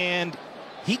 and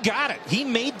he got it. He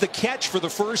made the catch for the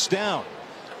first down.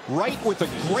 Wright with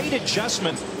a great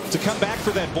adjustment to come back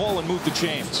for that ball and move the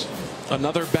chains.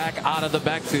 Another back out of the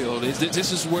backfield.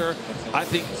 This is where I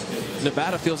think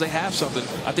Nevada feels they have something.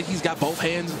 I think he's got both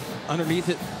hands underneath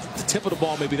it. The tip of the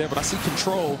ball may be there, but I see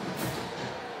control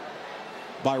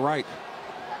by Wright.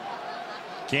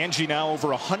 Gangi now over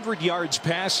 100 yards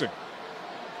passing.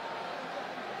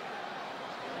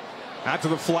 Out to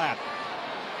the flat.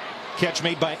 Catch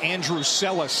made by Andrew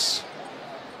Sellis.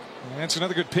 That's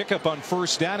another good pickup on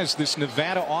first down as this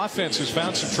Nevada offense has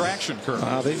found some traction,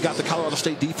 Kurt. They've got the Colorado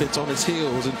State defense on its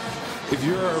heels. And if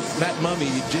you're Matt Mummy,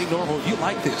 Jay Norville, you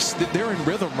like this. They're in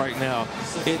rhythm right now.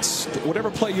 It's whatever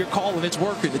play you're calling, it's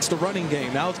working. It's the running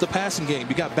game. Now it's the passing game.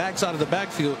 You got backs out of the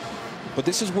backfield. But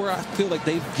this is where I feel like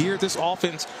they've geared this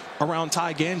offense around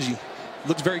Ty Gangi.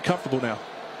 Looks very comfortable now.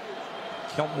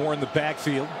 Keltmore in the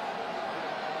backfield.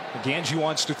 Gangi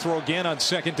wants to throw again on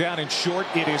second down and short.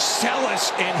 It is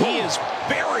Sellis, and he is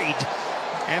buried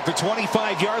at the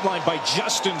 25-yard line by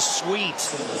Justin Sweet.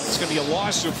 It's going to be a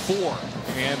loss of 4.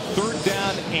 And third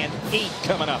down and 8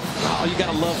 coming up. Oh, you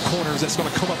got to love corners that's going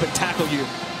to come up and tackle you.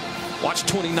 Watch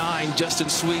 29, Justin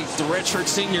Sweet, the redshirt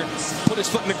senior, put his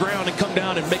foot in the ground and come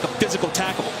down and make a physical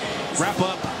tackle. Wrap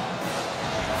up.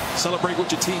 Celebrate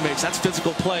with your teammates. That's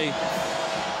physical play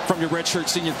from your redshirt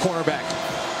senior cornerback.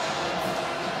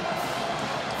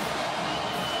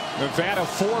 Nevada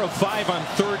 4 of 5 on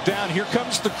third down. Here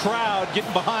comes the crowd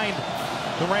getting behind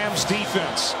the Rams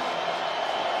defense.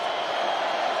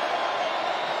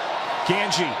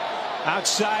 Gangi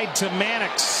outside to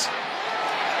Mannix.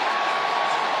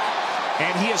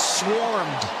 And he is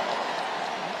swarmed.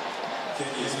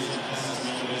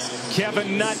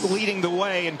 Kevin Nutt leading the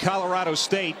way in Colorado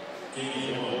State.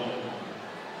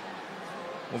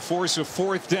 Will force a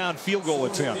fourth down field goal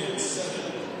attempt.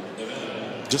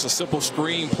 Just a simple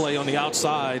screen play on the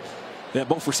outside that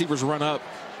both receivers run up,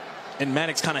 and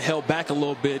Mannix kind of held back a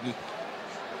little bit. And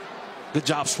good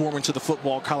job swarming to the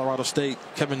football, Colorado State.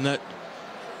 Kevin Nutt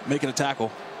making a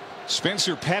tackle.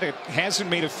 Spencer Pettit hasn't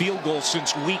made a field goal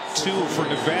since week 2 for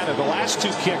Nevada. The last 2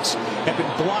 kicks have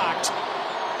been blocked.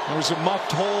 There was a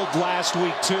muffed hold last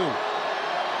week too.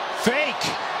 Fake.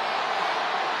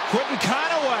 Quentin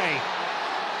Conaway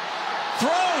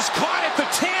throws, caught at the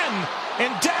 10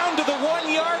 and down to the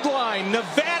 1-yard line.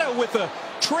 Nevada with a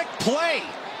trick play.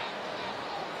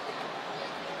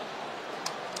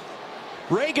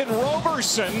 Reagan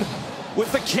Roberson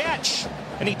with the catch,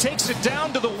 and he takes it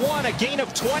down to the 1, a gain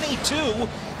of 22,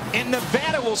 and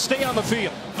Nevada will stay on the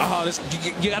field.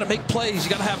 You got to make plays. You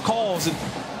got to have calls, and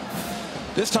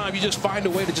this time you just find a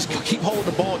way to just keep holding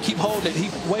the ball, keep holding it. He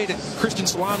waited. Christian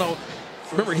Solano,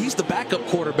 remember, he's the backup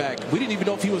quarterback. We didn't even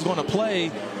know if he was going to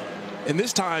play, and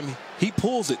this time he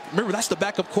pulls it. Remember, that's the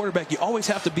backup quarterback. You always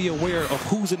have to be aware of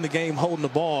who's in the game holding the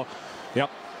ball.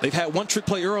 Yep. They've had one trick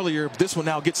play earlier, but this one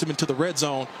now gets them into the red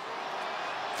zone.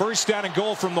 First down and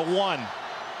goal from the 1.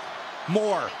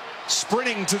 Moore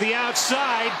sprinting to the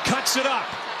outside, cuts it up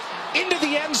into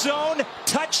the end zone.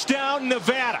 Touchdown,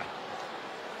 Nevada.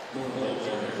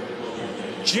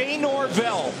 Jay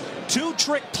Norvell, 2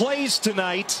 trick plays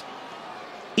tonight.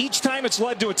 Each time it's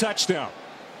led to a touchdown.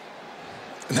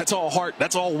 And that's all heart.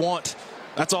 That's all want.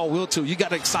 That's all will too. You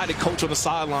got an excited coach on the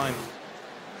sideline.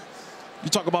 You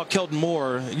talk about Kelton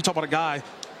Moore. You talk about a guy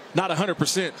not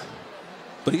 100%,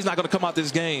 but he's not going to come out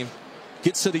this game.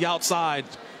 Gets to the outside,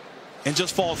 and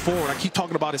just falls forward. I keep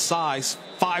talking about his size,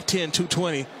 5'10",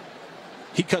 220.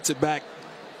 He cuts it back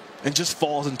and just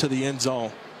falls into the end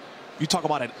zone. You talk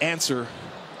about an answer.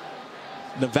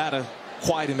 Nevada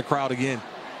quiet in the crowd again.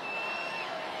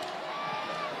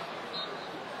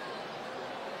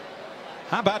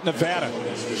 How about Nevada?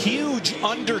 Huge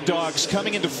underdogs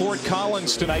coming into Fort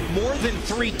Collins tonight. More than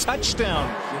 3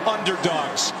 touchdown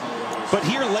underdogs. But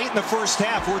here late in the first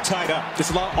half, we're tied up.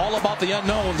 It's all about the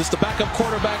unknowns. It's the backup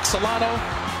quarterback, Solano,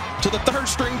 to the 3rd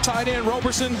string tight end,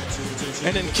 Roberson,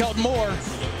 and then Kelton Moore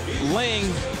laying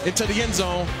into the end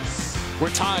zone. We're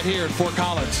tied here in Fort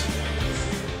Collins.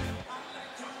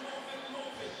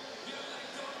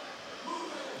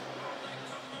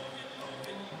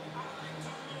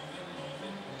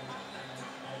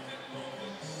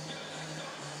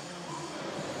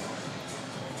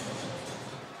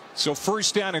 So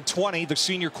 1st down and 20, the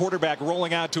senior quarterback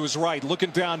rolling out to his right,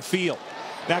 looking downfield.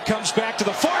 Now comes back to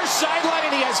the far sideline,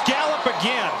 and he has Gallup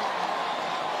again.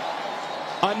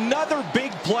 Another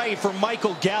big play for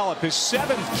Michael Gallup, his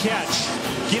 7th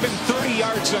catch. Give him 30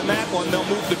 yards on that one. They'll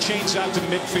move the chains out to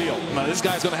midfield. Now, this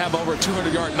guy's going to have over a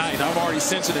 200-yard night. I've already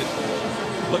sensed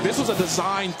it. Look, this was a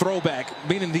design throwback,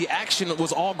 meaning the action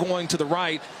was all going to the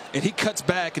right, and he cuts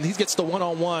back, and he gets the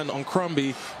one-on-one on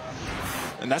Crumby.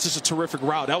 And that's just a terrific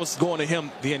route. That was going to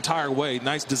him the entire way.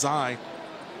 Nice design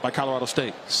by Colorado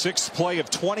State. 6th play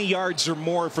of 20 yards or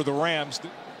more for the Rams.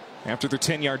 After the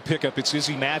 10-yard pickup, it's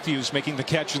Izzy Matthews making the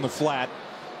catch in the flat.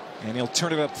 And he'll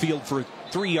turn it upfield for a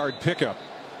 3-yard pickup.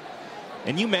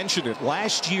 And you mentioned it.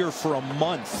 Last year for a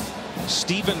month,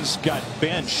 Stevens got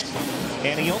benched.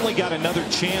 And he only got another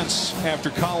chance after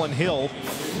Colin Hill,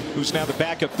 who's now the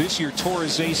backup this year, tore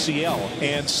his ACL.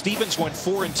 And Stevens went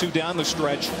 4-2 down the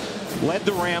stretch, led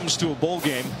the Rams to a bowl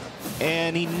game,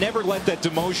 and he never let that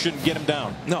demotion get him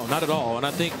down. No, not at all. And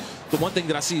I think the one thing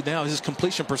that I see now is his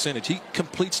completion percentage. He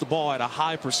completes the ball at a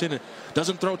high percentage,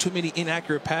 doesn't throw too many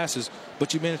inaccurate passes.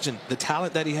 But you mentioned the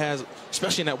talent that he has,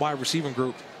 especially in that wide receiving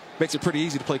group, makes it pretty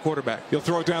easy to play quarterback. He'll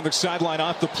throw it down the sideline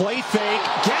off the play fake.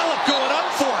 Gallup going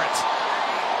up for it.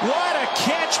 What a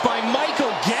catch by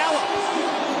Michael Gallup.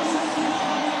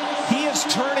 He is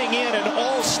turning in an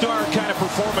all-star kind of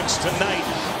performance tonight.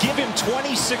 Give him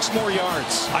 26 more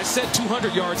yards. I said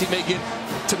 200 yards he may get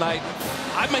tonight.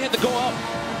 I may have to go up.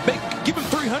 Give him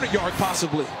 300 yards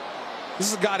possibly.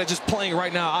 This is a guy that's just playing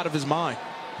right now out of his mind.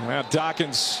 Well,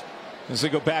 Dawkins as they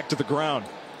go back to the ground.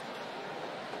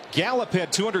 Gallup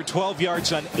had 212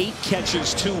 yards on 8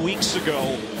 catches 2 weeks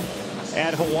ago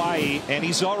at Hawaii, and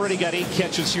he's already got 8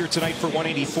 catches here tonight for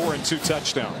 184 and 2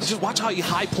 touchdowns. Just watch how he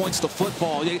high points the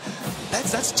football.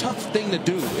 That's a tough thing to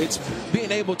do. It's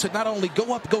being able to not only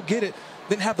go up, go get it,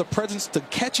 then have the presence to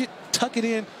catch it, tuck it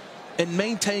in, and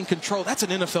maintain control. That's an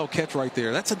NFL catch right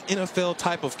there. That's an NFL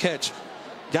type of catch.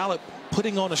 Gallup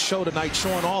putting on a show tonight,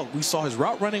 showing all. We saw his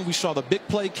route running. We saw the big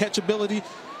play catch ability.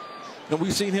 And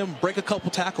we've seen him break a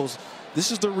couple tackles.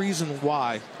 This is the reason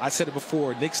why, I said it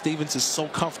before, Nick Stevens is so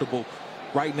comfortable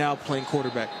right now playing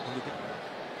quarterback.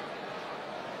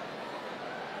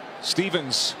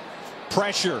 Stevens,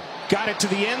 pressure, got it to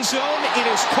the end zone. It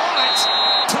is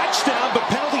caught. Touchdown, but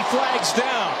penalty flags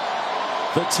down.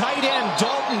 The tight end,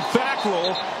 Dalton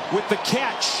Fackrell, with the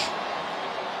catch.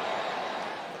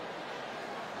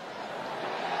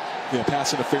 Yeah,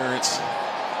 pass interference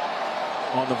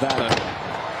on Nevada.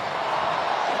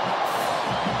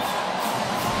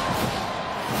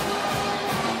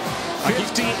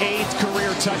 58th career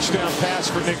touchdown pass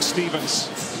for Nick Stevens.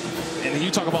 And you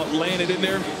talk about laying it in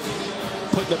there,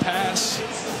 putting the pass.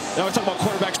 Now we're talking about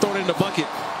quarterbacks throwing it in the bucket.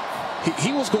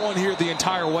 He was going here the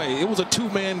entire way. It was a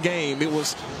 2-man game. It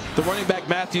was the running back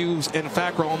Matthews and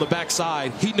Fackrell on the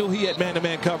backside. He knew he had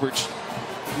man-to-man coverage.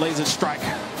 Lays a strike.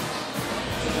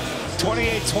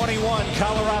 28-21,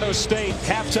 Colorado State.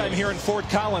 Halftime here in Fort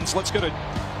Collins. Let's go to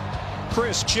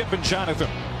Chris, Chip, and Jonathan.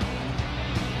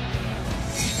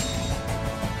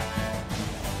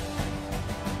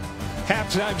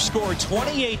 Halftime score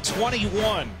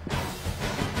 28-21.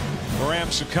 The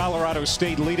Rams of Colorado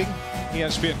State leading.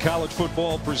 ESPN College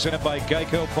Football presented by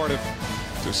Geico, part of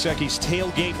Dosecki's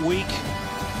Tailgate Week.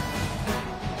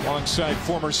 Alongside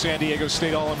former San Diego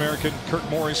State All-American Kirk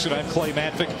Morrison, I'm Clay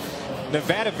Matvick.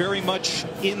 Nevada very much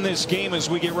in this game as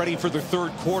we get ready for the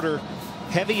 3rd quarter.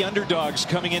 Heavy underdogs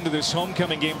coming into this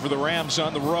homecoming game for the Rams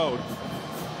on the road.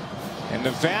 And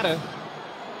Nevada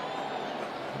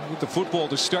with the football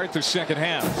to start the 2nd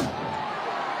half.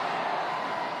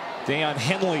 Deion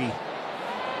Henley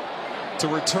to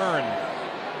return.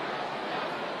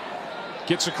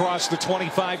 Gets across the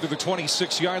 25 to the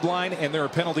 26-yard line, and there are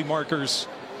penalty markers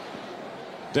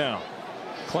down.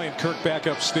 Clay and Kirk back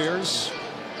upstairs.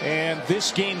 And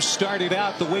this game started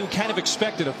out the way we kind of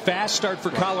expected. A fast start for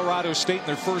Colorado State in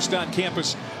their first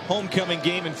on-campus homecoming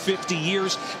game in 50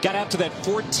 years. Got out to that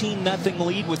 14-0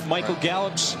 lead with Michael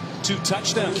Gallup's 2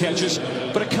 touchdown catches.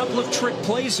 But a couple of trick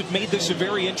plays have made this a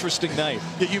very interesting night.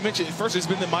 Yeah, you mentioned first it's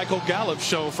been the Michael Gallup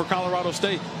show for Colorado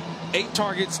State. 8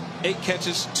 targets, 8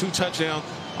 catches, 2 touchdowns.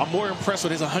 I'm more impressed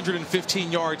with his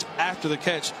 115 yards after the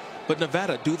catch. But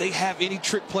Nevada, do they have any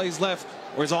trick plays left?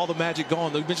 Or is all the magic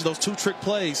gone? You mentioned those 2 trick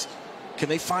plays. Can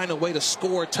they find a way to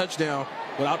score a touchdown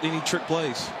without any trick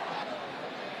plays?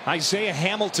 Isaiah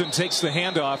Hamilton takes the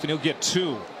handoff, and he'll get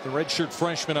 2. The redshirt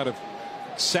freshman out of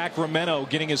Sacramento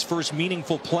getting his first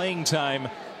meaningful playing time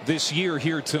this year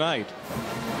here tonight.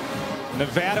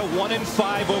 Nevada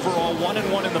 1-5 overall,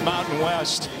 1-1 in the Mountain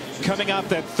West. Coming off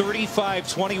that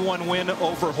 35-21 win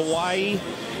over Hawaii.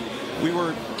 We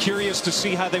were curious to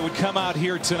see how they would come out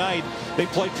here tonight. They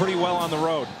played pretty well on the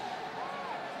road.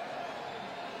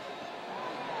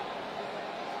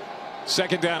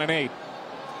 Second down and 8.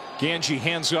 Gangi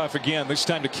hands off again, this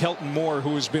time to Kelton Moore,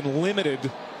 who has been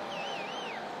limited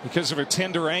because of a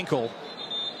tender ankle.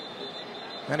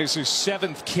 That is his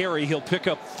 7th carry. He'll pick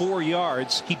up 4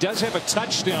 yards. He does have a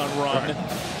touchdown run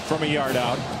from a yard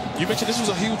out. You mentioned this was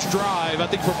a huge drive, I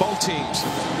think, for both teams.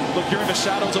 Look, you're in the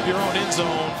shadows of your own end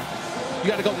zone. You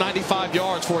got to go 95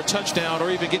 yards for a touchdown or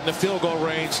even get in the field goal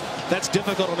range. That's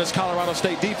difficult on this Colorado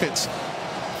State defense.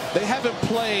 They haven't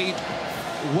played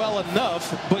well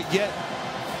enough, but yet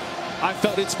I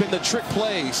felt it's been the trick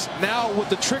plays. Now with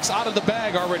the tricks out of the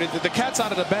bag already, the cat's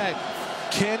out of the bag,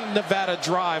 can Nevada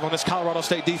drive on this Colorado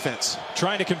State defense?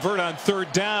 Trying to convert on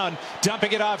 3rd down.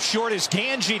 Dumping it off short is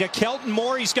Gangi to Kelton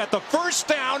Moore. He's got the first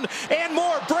down, and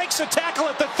Moore breaks a tackle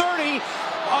at the 30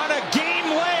 on a game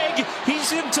leg.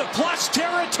 He's into plus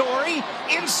territory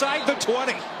inside the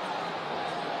 20.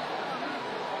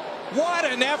 What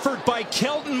an effort by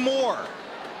Kelton Moore.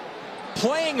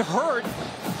 Playing hurt,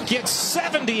 gets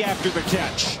 70 after the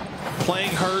catch.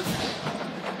 Playing hurt.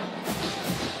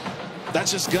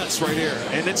 That's just guts right here.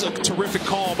 And it's a terrific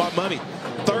call by Money.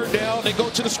 3rd down, they go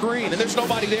to the screen, and there's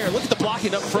nobody there. Look at the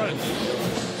blocking up front.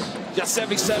 You got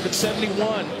 77,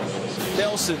 71.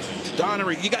 Nelson,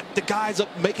 Donnery. You got the guys up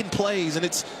making plays, and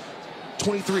it's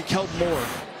 23, Kelton Moore.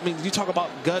 I mean, you talk about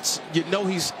guts, you know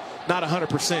he's not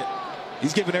 100%.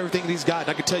 He's giving everything he's got.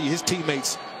 And I can tell you, his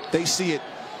teammates, they see it,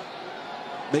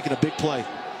 making a big play.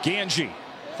 Gangi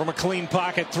from a clean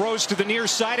pocket throws to the near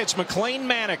side. It's McLean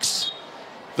Mannix,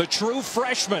 the true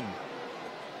freshman,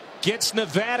 gets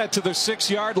Nevada to the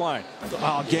 6-yard line.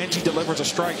 Gangi delivers a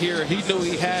strike here. He knew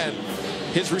he had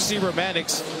his receiver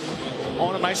Mannix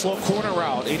on a nice little corner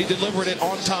route, and he delivered it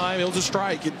on time. It was a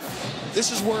strike. And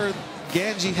this is where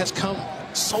Gangi has come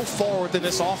so far within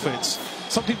this offense.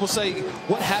 Some people say,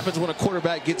 what happens when a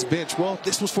quarterback gets benched? Well,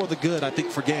 this was for the good, I think,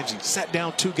 for Gangi. Sat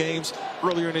down 2 games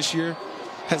earlier in this year,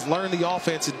 has learned the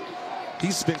offense, and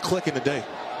he's been clicking today.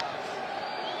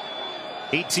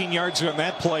 18 yards on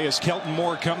that play as Kelton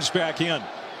Moore comes back in.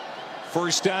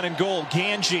 1st down and goal.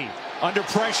 Gangi under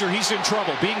pressure. He's in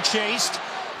trouble. Being chased.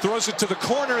 Throws it to the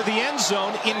corner of the end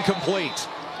zone. Incomplete.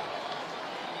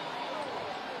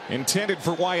 Intended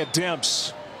for Wyatt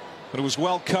Demps, but it was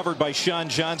well covered by Sean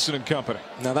Johnson and company.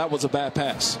 Now that was a bad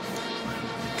pass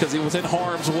because he was in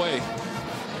harm's way.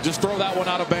 Just throw that one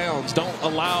out of bounds. Don't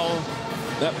allow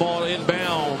that ball in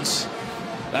bounds.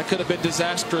 That could have been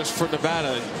disastrous for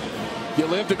Nevada. You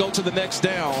live to go to the next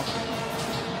down,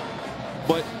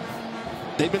 but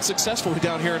they've been successful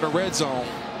down here in the red zone.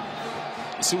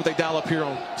 Let's see what they dial up here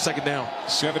on 2nd down.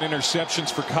 7 interceptions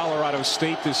for Colorado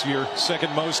State this year,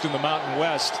 2nd most in the Mountain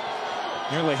West.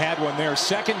 Nearly had one there.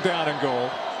 2nd down and goal.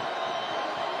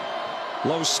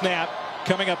 Low snap.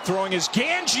 Coming up throwing is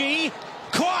Gangi.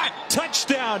 Caught.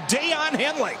 Touchdown. Dayon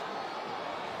Henley.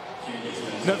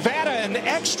 Nevada an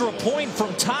extra point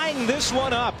from tying this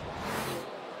one up.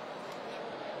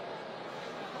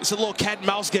 It's a little cat and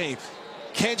mouse game.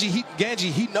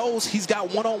 Gangi, he knows he's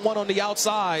got one-on-one on the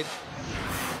outside,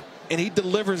 and he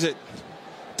delivers it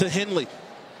to Henley.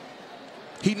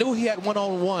 He knew he had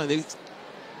one-on-one.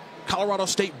 Colorado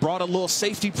State brought a little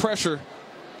safety pressure.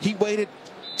 He waited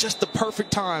just the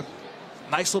perfect time.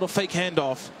 Nice little fake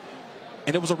handoff,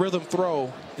 and it was a rhythm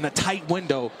throw in a tight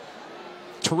window.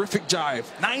 Terrific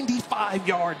drive.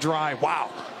 95-yard drive. Wow.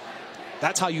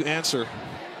 That's how you answer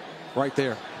right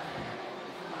there.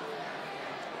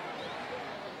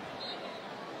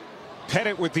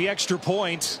 Pettit with the extra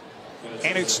point,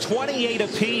 and it's 28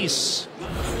 apiece.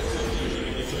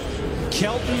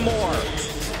 Kelton Moore,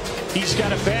 he's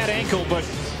got a bad ankle, but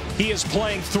he is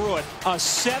playing through it. A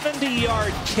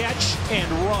 70-yard catch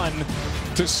and run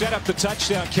to set up the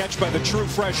touchdown catch by the true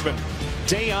freshman.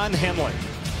 Dayon Henley.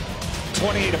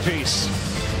 28 apiece.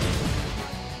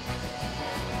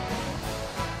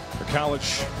 The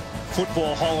college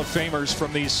football Hall of Famers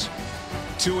from these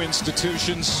two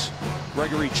institutions.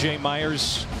 Gregory J.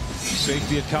 Myers,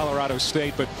 safety at Colorado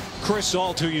State, but Chris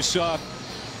Ault, who you saw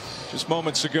just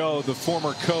moments ago, the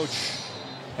former coach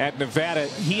at Nevada,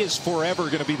 he is forever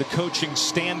going to be the coaching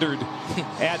standard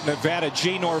at Nevada.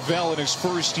 Jay Norvell in his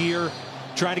first year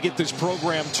trying to get this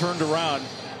program turned around.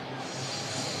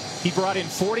 He brought in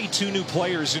 42 new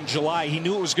players in July. He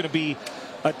knew it was going to be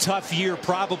a tough year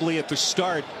probably at the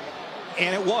start,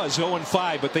 and it was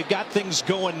 0-5, but they've got things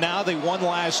going now. They won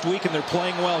last week and they're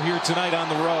playing well here tonight on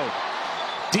the road.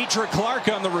 Dietrich Clark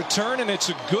on the return, and it's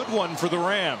a good one for the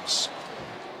Rams.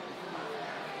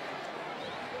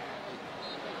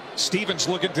 Stevens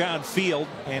looking downfield,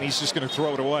 and he's just going to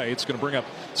throw it away. It's going to bring up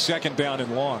second down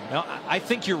and long. Now, I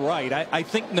think you're right. I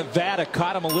think Nevada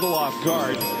caught him a little off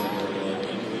guard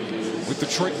with the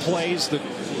trick plays that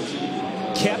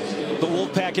kept the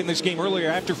Wolfpack in this game earlier.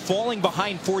 After falling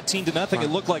behind 14-0, it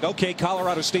looked like, okay,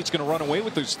 Colorado State's going to run away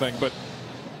with this thing. But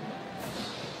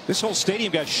this whole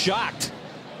stadium got shocked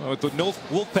with the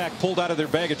Wolfpack pulled out of their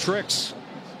bag of tricks.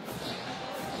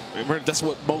 Remember, that's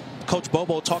what Coach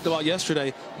Bobo talked about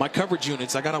yesterday. My coverage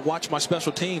units. I got to watch my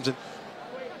special teams. And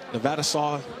Nevada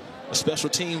saw a special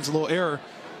teams a little error.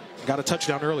 Got a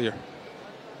touchdown earlier.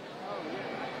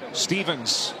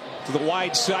 Stevens to the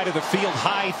wide side of the field.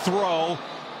 High throw.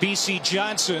 BC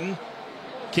Johnson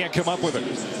can't come up with it.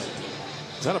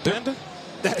 Is that a panda?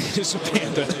 That is a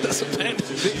panda. That's a panda.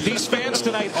 These fans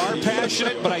tonight are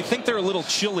passionate, but I think they're a little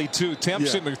chilly too.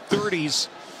 Temps in their 30s.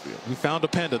 We found a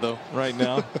panda though right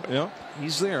now. Yeah,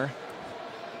 he's there.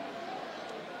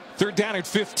 Third down at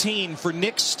 15 for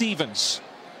Nick Stevens,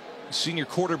 senior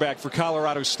quarterback for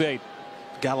Colorado State.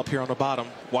 Gallup here on the bottom.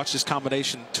 Watch this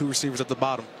combination. Two receivers at the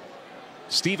bottom.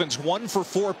 Stevens 1 for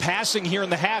 4 passing here in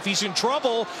the half. He's in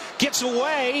trouble. Gets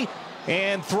away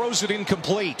and throws it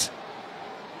incomplete.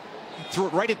 Threw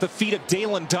it right at the feet of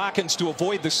Dalen Dawkins to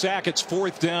avoid the sack. It's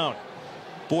fourth down.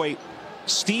 Boy,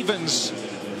 Stevens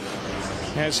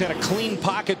has had a clean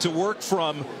pocket to work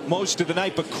from most of the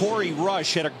night, but Corey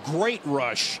Rush had a great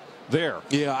rush there.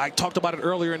 Yeah, I talked about it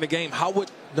earlier in the game. How would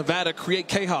Nevada create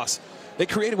chaos? They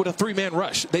created with a 3-man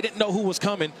rush. They didn't know who was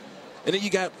coming. And then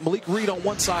you got Malik Reed on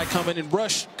one side coming and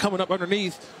Rush coming up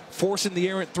underneath, forcing the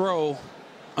errant throw.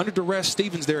 Under duress,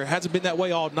 Stevens there. It hasn't been that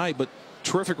way all night, but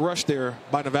terrific rush there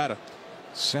by Nevada.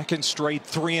 Second straight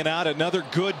 3 and out. Another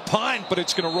good punt, but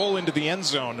it's going to roll into the end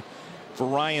zone for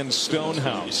Ryan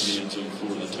Stonehouse. You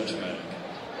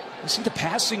see the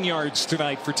passing yards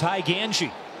tonight for Ty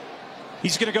Gangi.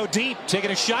 He's going to go deep, taking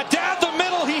a shot down the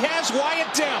middle. He has Wyatt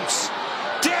Demps.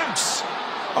 Demps,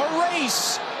 a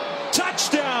race,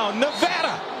 touchdown,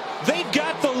 Nevada. They've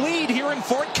got the lead here in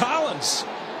Fort Collins.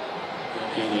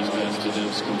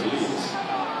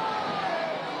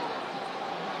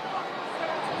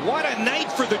 What a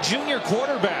night for the junior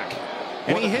quarterback.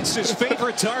 And he hits his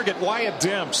favorite target, Wyatt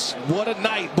Demps. What a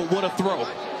night, but what a throw.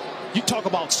 You talk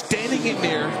about standing in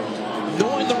there,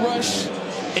 knowing the rush,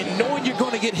 and knowing you're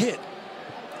going to get hit.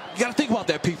 You got to think about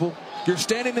that, people. You're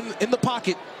standing in the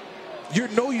pocket. You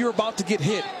know you're about to get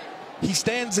hit. He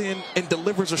stands in and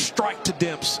delivers a strike to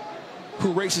Demps,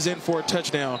 who races in for a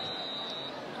touchdown.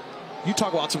 You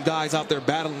talk about some guys out there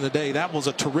battling today. That was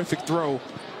a terrific throw.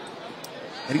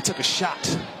 And he took a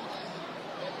shot.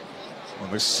 Well,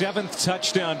 the 7th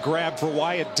touchdown grab for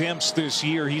Wyatt Demps this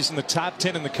year. He's in the top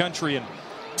 10 in the country in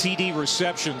TD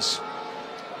receptions.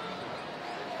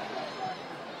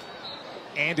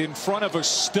 And in front of a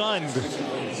stunned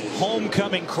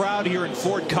homecoming crowd here in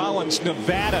Fort Collins,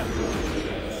 Nevada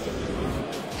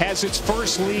has its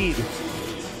first lead.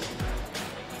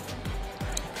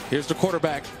 Here's the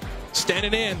quarterback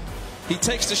standing in. He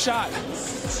takes the shot,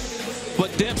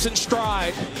 but Demps in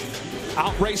stride,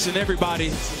 out racing everybody.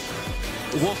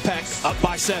 The Wolfpack up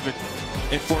by 7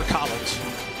 in Fort Collins.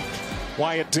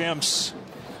 Wyatt Demps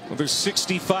with a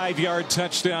 65-yard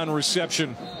touchdown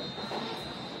reception.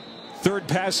 Third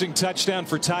passing touchdown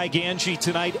for Ty Gangi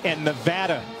tonight, and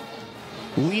Nevada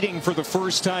leading for the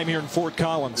first time here in Fort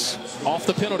Collins. Off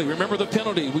the penalty. Remember the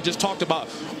penalty we just talked about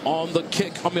on the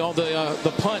kick, on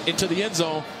the punt into the end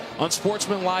zone.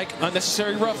 Unsportsmanlike,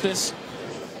 unnecessary roughness.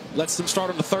 Lets them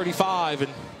start on the 35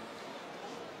 and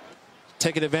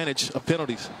taking advantage of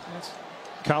penalties.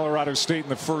 Colorado State in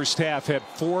the first half had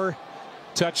 4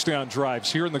 touchdown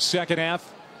drives. Here in the second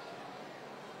half,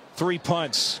 3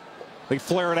 punts. They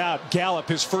flare it out. Gallup,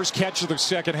 his first catch of the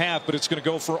second half, but it's going to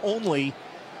go for only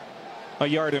a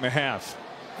 1.5 yards.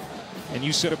 And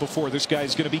you said it before, this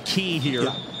guy's going to be key here.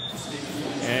 Yeah.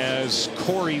 as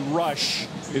Corey Rush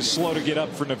is slow to get up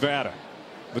for Nevada,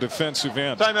 the defensive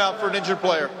end. Timeout for an injured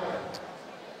player.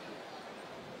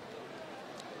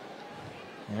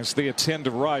 As they attend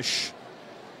to Rush,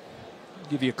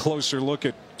 give you a closer look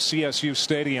at CSU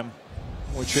Stadium,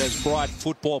 which has brought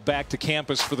football back to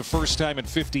campus for the first time in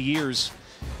 50 years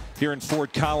here in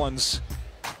Fort Collins.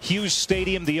 Hughes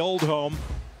Stadium, the old home,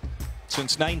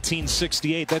 since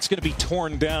 1968. That's going to be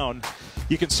torn down.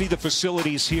 You can see the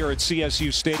facilities here at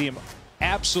CSU Stadium.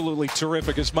 Absolutely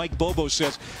terrific. As Mike Bobo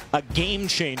says, a game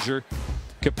changer.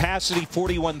 Capacity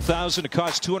 41,000. It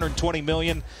cost $220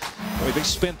 million. Boy, they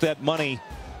spent that money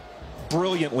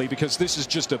brilliantly, because this is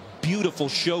just a beautiful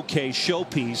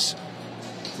showpiece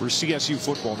for CSU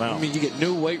football now. I mean, you get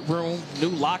new weight room, new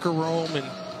locker room, and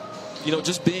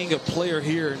just being a player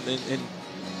here and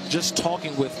just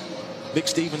talking with Vic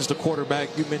Stevens, the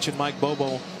quarterback. You mentioned Mike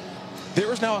Bobo.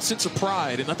 There is now a sense of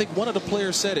pride, and I think one of the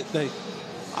players said it.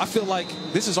 I feel like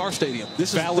this is our stadium.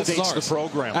 This validates ours. The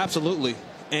program. Absolutely,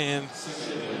 and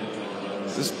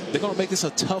they're going to make this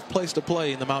a tough place to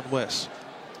play in the Mountain West.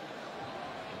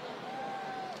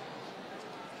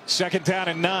 Second down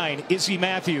and 9. Izzy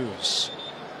Matthews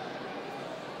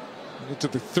to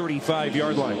the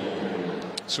 35-yard line.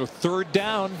 So third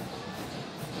down.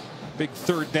 Big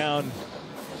third down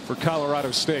for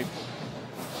Colorado State.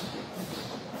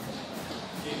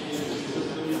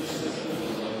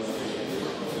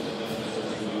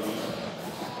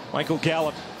 Michael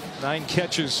Gallup, 9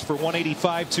 catches for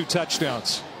 185, 2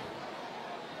 touchdowns.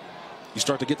 You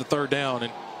start to get the third down,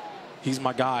 and he's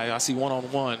my guy. I see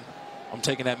one-on-one. I'm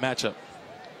taking that matchup.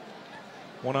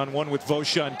 One-on-one with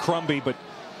Voshan Crumby, but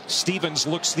Stevens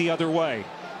looks the other way.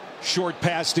 Short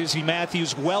pass to Izzy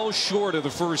Matthews, well short of the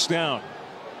first down.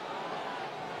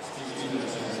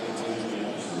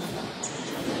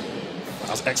 That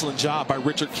was an excellent job by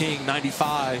Richard King,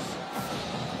 95.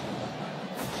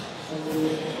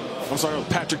 I'm sorry,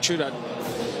 Patrick Chu. That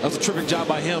was a terrific job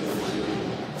by him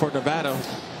for Nevada.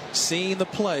 Seeing the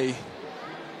play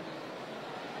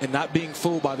and not being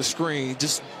fooled by the screen.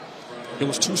 It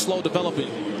was too slow developing.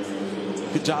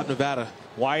 Good job, Nevada.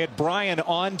 Wyatt Bryan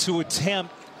on to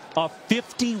attempt a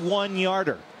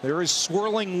 51-yarder. There is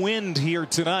swirling wind here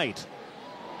tonight.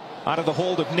 Out of the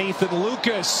hold of Nathan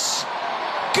Lucas.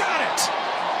 Got it!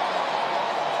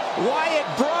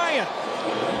 Wyatt Bryan.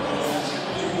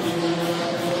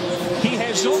 He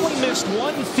has only missed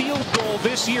 1 field goal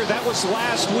this year. That was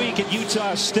last week at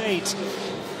Utah State.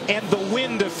 And the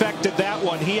wind affected that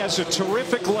one. He has a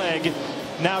terrific leg.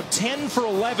 Now 10 for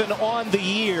 11 on the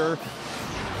year.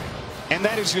 And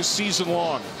that is his season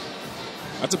long.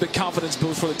 That's a big confidence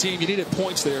boost for the team. You needed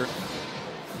points there.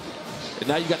 And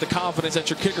now you got the confidence that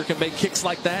your kicker can make kicks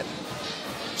like that.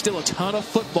 Still a ton of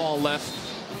football left.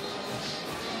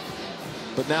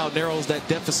 But now narrows that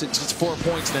deficit. Just 4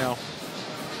 points now.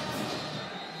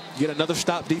 You get another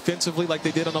stop defensively like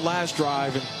they did on the last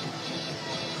drive. And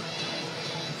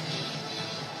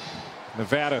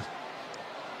Nevada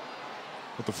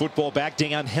with the football back.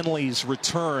 Dan Henley's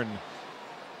return.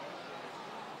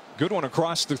 Good one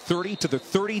across the 30 to the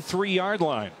 33-yard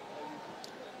line.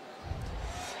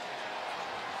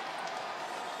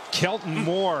 Kelton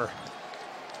Moore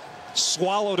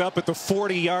swallowed up at the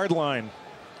 40-yard line.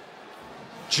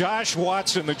 Josh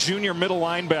Watson, the junior middle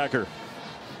linebacker.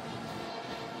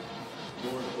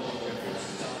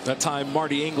 That time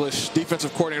Marty English,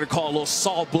 defensive coordinator, called a little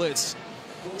Saul blitz.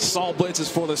 Saul blitz is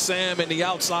for the Sam and the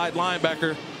outside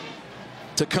linebacker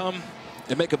to come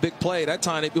and make a big play. That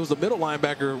time it was the middle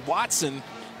linebacker, Watson,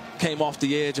 came off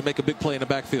the edge and make a big play in the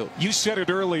backfield. You said it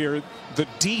earlier, the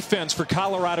defense for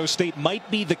Colorado State might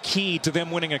be the key to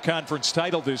them winning a conference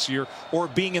title this year, or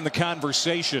being in the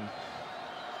conversation.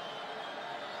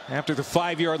 After the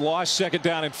 5-yard loss, second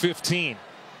down and 15.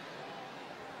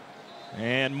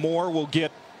 And Moore will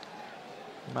get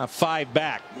 5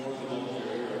 back.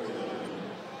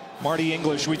 Marty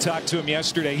English, we talked to him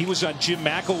yesterday. He was on Jim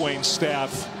McElwain's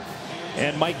staff,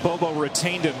 and Mike Bobo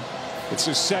retained him. It's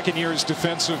his second year as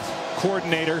defensive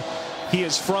coordinator. He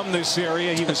is from this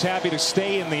area. He was happy to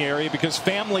stay in the area because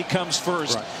family comes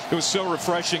first. Right. It was so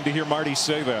refreshing to hear Marty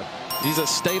say that. He's a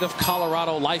state of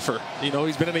Colorado lifer. You know,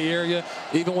 he's been in the area.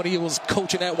 Even when he was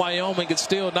coaching at Wyoming, it's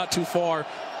still not too far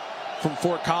from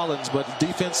Fort Collins. But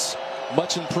defense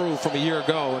much improved from a year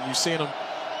ago, and you're seeing him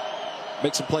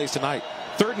make some plays tonight.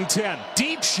 3rd and 10.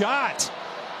 Deep shot.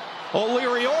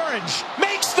 O'Leary Orange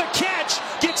makes the catch.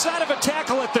 Gets out of a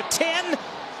tackle at the 10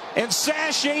 and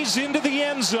sashays into the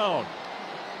end zone.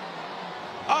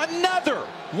 Another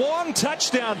long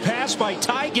touchdown pass by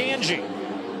Ty Gangi.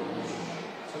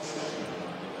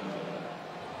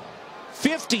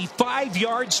 55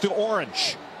 yards to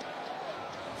Orange.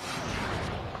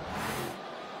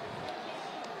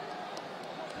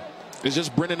 It's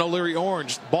just Brendan O'Leary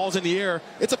Orange. Ball's in the air.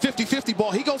 It's a 50-50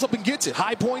 ball. He goes up and gets it.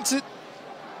 High points it.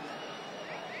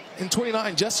 In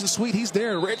 29, Justin Sweet, he's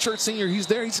there. Redshirt senior, he's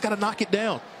there. He's got to knock it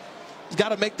down. He's got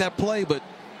to make that play, but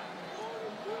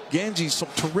Gangi, some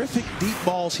terrific deep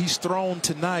balls he's thrown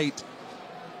tonight.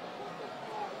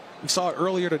 We saw it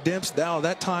earlier to Demps, now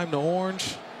that time to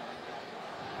Orange.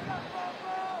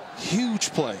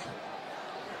 Huge play.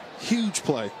 Huge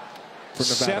play for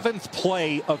Nevada. 7th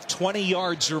play of 20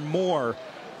 yards or more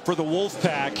for the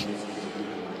Wolfpack.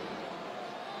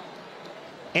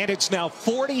 And it's now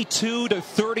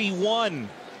 42-31.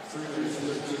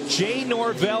 Jay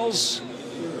Norvell's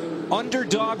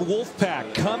underdog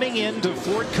Wolfpack coming into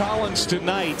Fort Collins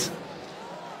tonight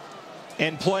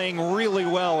and playing really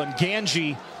well. And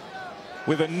Gangi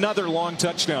with another long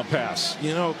touchdown pass.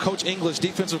 You know, Coach English,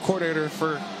 defensive coordinator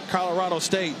for Colorado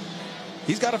State,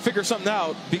 he's got to figure something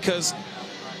out because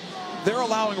they're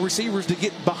allowing receivers to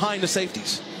get behind the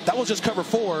safeties. That was just cover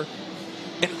 4.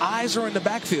 And eyes are in the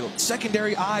backfield.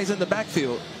 Secondary eyes in the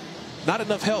backfield. Not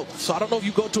enough help. So I don't know if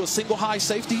you go to a single high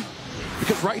safety,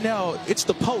 because right now it's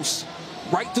the post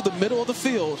right through the middle of the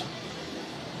field.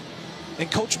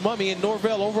 And Coach Mummy and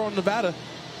Norvell over on Nevada,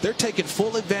 they're taking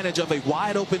full advantage of a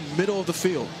wide open middle of the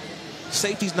field.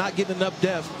 Safety's not getting enough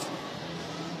depth.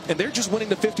 And they're just winning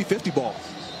the 50-50 ball.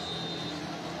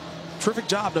 Terrific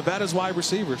job, Nevada's wide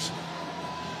receivers.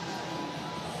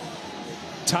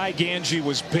 Ty Gangi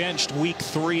was benched week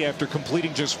 3 after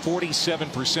completing just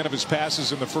 47% of his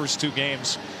passes in the first 2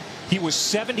 games. He was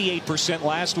 78%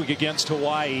 last week against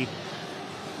Hawaii.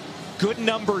 Good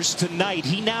numbers tonight.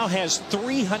 He now has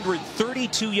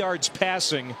 332 yards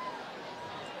passing,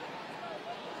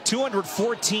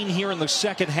 214 here in the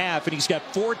second half, and he's got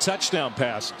 4 touchdown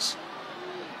passes.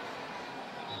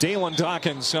 Dalen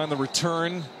Dawkins on the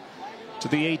return to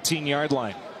the 18-yard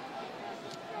line.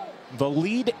 The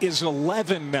lead is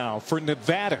 11 now for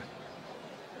Nevada.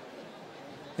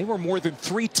 They were more than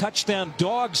 3 touchdown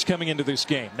dogs coming into this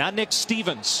game. Now Nick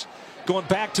Stevens going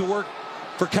back to work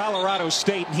for Colorado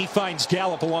State, and he finds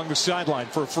Gallup along the sideline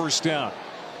for a first down.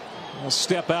 He'll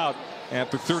step out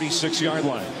at the 36-yard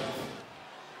line.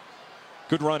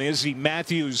 Good run, Izzy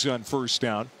Matthews on first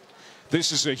down.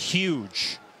 This is a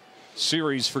huge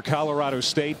series for Colorado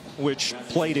State, which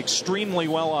played extremely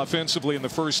well offensively in the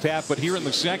first half, but here in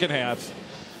the second half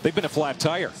they've been a flat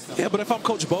tire. Yeah, but if I'm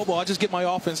Coach Bobo, I just get my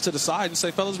offense to the side and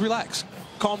say, fellas, relax,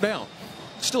 calm down.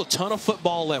 Still a ton of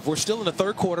football left. We're still in the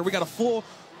third quarter. We got a full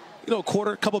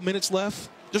quarter, couple minutes left.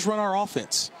 Just run our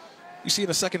offense. You see in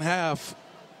the second half,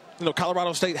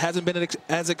 Colorado State hasn't been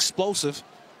as explosive,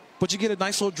 but you get a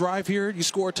nice little drive here, you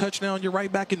score a touchdown, you're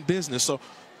right back in business. So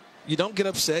you don't get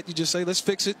upset. You just say, let's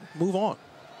fix it, move on.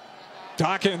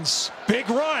 Dawkins, big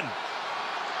run.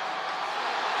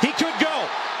 He could go.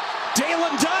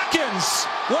 Dalen Dawkins,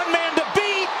 one man to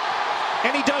beat,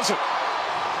 and he does it.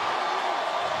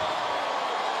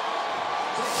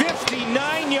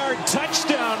 59-yard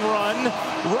touchdown run,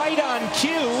 right on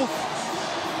cue.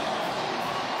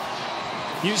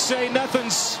 You say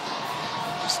nothing's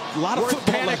a lot of worth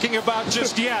panicking about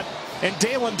just yet. And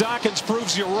Dalen Dawkins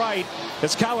proves you're right,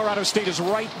 as Colorado State is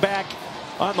right back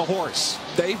on the horse.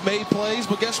 They've made plays,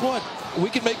 but guess what? We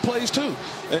can make plays too.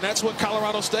 And that's what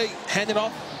Colorado State handed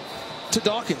off to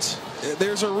Dawkins.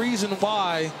 There's a reason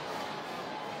why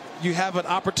you have an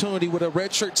opportunity with a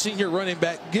redshirt senior running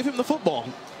back. Give him the football.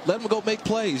 Let him go make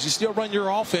plays. You still run your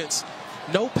offense.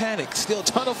 No panic. Still a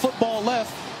ton of football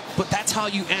left, but that's how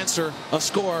you answer a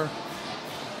score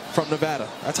from Nevada.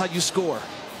 That's how you score.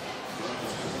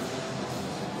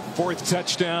 4th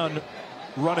touchdown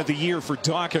run of the year for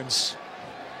Dawkins.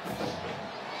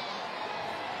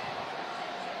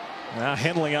 Now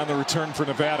Henley on the return for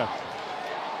Nevada.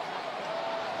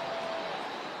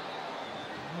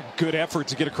 Good effort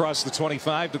to get across the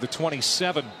 25 to the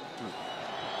 27.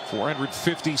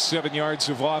 457 yards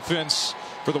of offense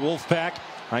for the Wolfpack.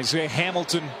 Isaiah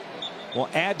Hamilton will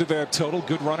add to that total.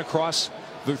 Good run across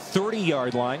the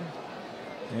 30-yard line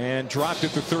and dropped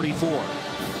at the 34.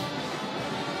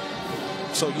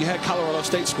 So you had Colorado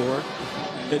State score,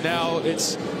 and now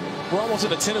we're almost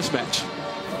in a tennis match.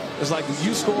 It's like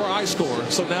you score, I score.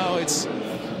 So now it's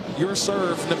your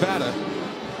serve, Nevada.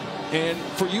 And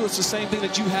for you, it's the same thing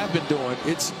that you have been doing.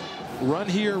 It's run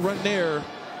here, run there,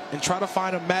 and try to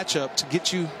find a matchup to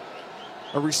get you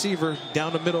a receiver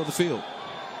down the middle of the field.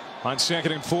 On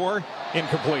 2nd and 4,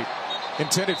 incomplete.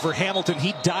 Intended for Hamilton.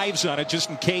 He dives on it just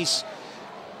in case.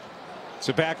 It's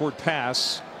a backward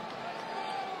pass.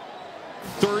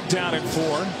 3rd down and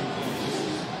 4.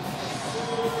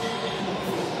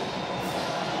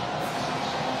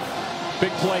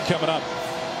 Big play coming up.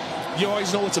 You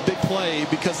always know it's a big play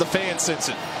because the fans sense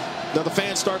it. Now the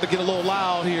fans start to get a little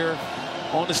loud here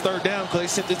on this third down because they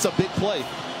sense it's a big play.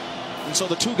 And so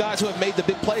the two guys who have made the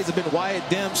big plays have been Wyatt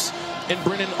Demps and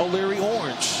Brennan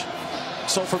O'Leary-Orange.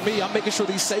 So for me, I'm making sure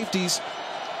these safeties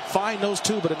find those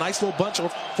two, but a nice little bunch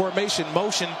of formation,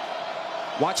 motion.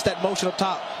 Watch that motion up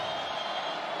top.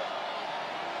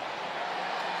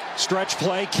 Stretch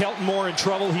play, Kelton Moore in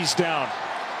trouble, he's down.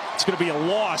 It's going to be a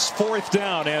loss, fourth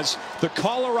down, as the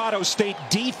Colorado State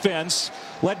defense,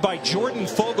 led by Jordan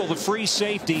Fogle, the free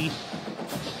safety,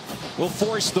 will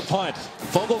force the punt.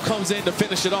 Fogle comes in to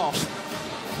finish it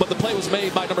off, but the play was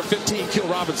made by number 15, Kill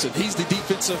Robinson. He's the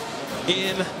defensive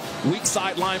end, weak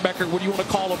side linebacker, what do you want to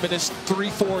call him in this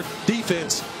 3-4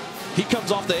 defense. He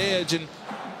comes off the edge and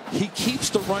he keeps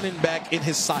the running back in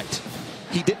his sight.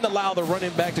 He didn't allow the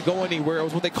running back to go anywhere. It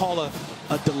was what they call a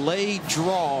delayed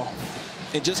draw.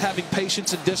 And just having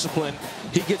patience and discipline,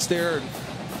 he gets there. And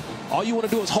all you want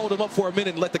to do is hold him up for a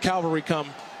minute and let the cavalry come.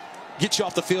 Get you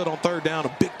off the field on third down.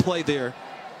 A big play there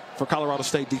for Colorado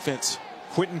State defense.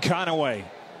 Quentin Conaway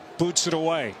boots it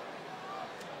away.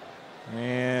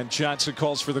 And Johnson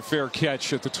calls for the fair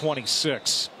catch at the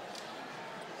 26.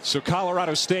 So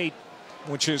Colorado State,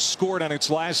 which has scored on its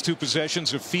last two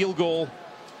possessions, a field goal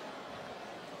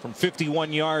from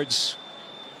 51 yards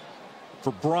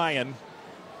for Bryan,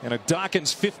 and a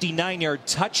Dawkins 59-yard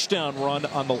touchdown run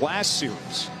on the last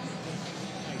series.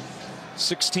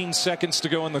 16 seconds to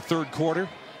go in the third quarter.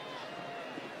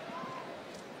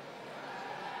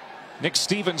 Nick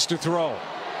Stevens to throw.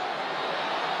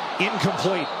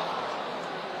 Incomplete.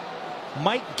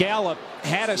 Mike Gallup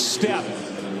had a step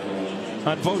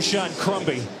on Voshan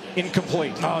Crumby.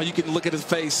 Incomplete. Oh, you can look at his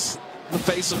face. The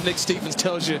face of Nick Stevens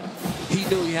tells you he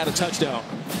knew he had a touchdown.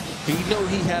 He knew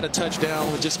he had a touchdown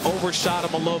and just overshot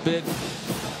him a little bit.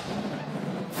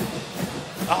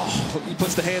 Oh, he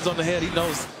puts the hands on the head. He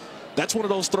knows that's one of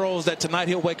those throws that tonight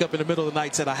he'll wake up in the middle of the night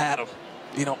and said, I had him.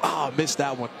 You know, I missed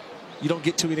that one. You don't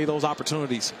get too many of those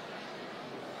opportunities.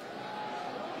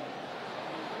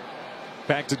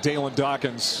 Back to Dalen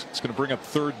Dawkins. It's going to bring up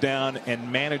third down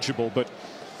and manageable, but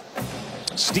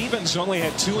Stevens only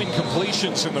had 2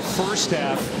 incompletions in the first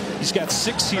half. He's got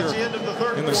 6 here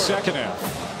in the second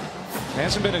half.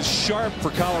 Hasn't been as sharp for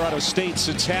Colorado State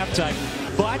since halftime,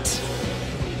 but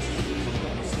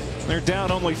they're down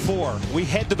only 4. We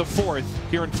head to the fourth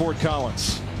here in Fort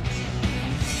Collins.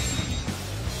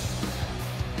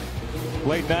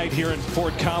 Late night here in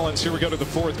Fort Collins. Here we go to the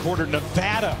fourth quarter.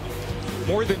 Nevada,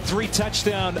 more than 3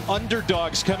 touchdown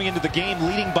underdogs coming into the game,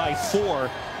 leading by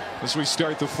 4. As we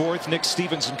start the fourth, Nick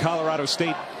Stevens and Colorado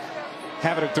State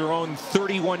have it at their own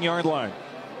 31-yard line.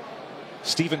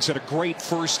 Stevens had a great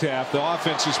first half. The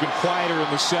offense has been quieter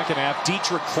in the second half.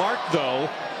 Dietrich Clark, though,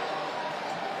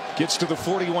 gets to the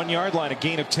 41-yard line, a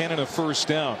gain of 10 and a first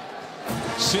down.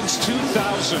 Since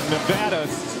 2000, Nevada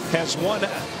has won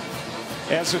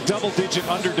as a double-digit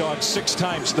underdog 6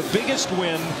 times. The biggest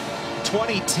win,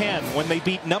 2010, when they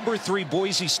beat number 3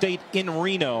 Boise State in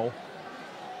Reno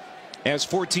as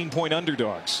 14-point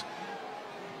underdogs.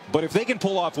 But if they can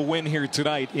pull off a win here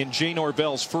tonight in Jay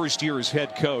Norvell's first year as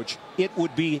head coach, it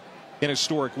would be an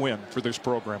historic win for this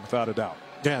program, without a doubt.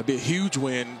 Yeah, it'd be a huge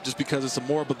win just because it's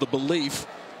more of the belief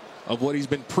of what he's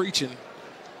been preaching.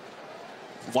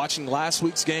 Watching last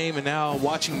week's game and now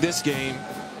watching this game,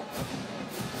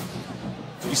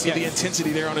 you see the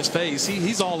intensity there on his face.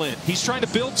 He's all in. He's trying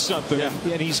to build something,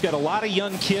 and he's got a lot of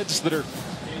young kids that are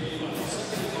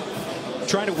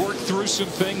trying to work through some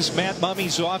things. Matt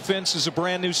Mummy's offense is a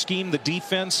brand new scheme. The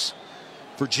defense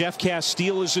for Jeff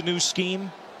Castile is a new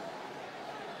scheme.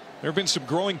 There have been some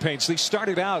growing pains. They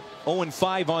started out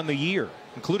 0-5 on the year,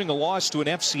 including a loss to an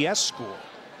FCS school.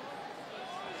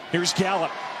 Here's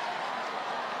Gallup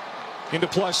into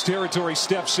plus territory,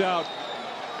 steps out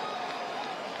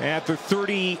at the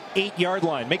 38-yard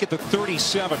line. Make it the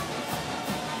 37.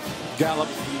 Gallup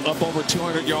up over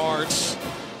 200 yards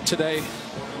today.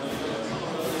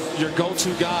 Your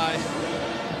go-to guy.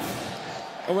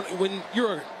 When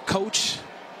you're a coach,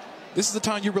 this is the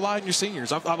time you rely on your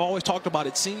seniors. I've always talked about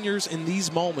it. Seniors in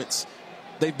these moments,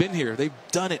 they've been here. They've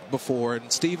done it before.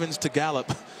 And Stevens to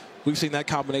Gallup, we've seen that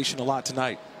combination a lot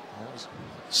tonight.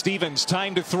 Stevens,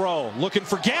 time to throw. Looking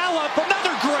for Gallup.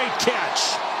 Another great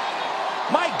catch.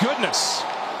 My goodness.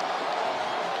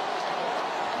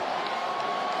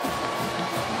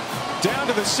 Down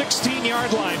to the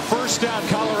 16-yard line. First down,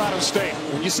 Colorado State.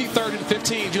 When you see 3rd and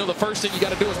 15, you know the first thing you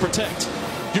got to do is protect.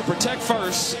 You protect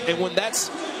first, and when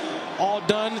that's all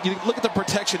done, you look at the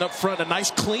protection up front. A nice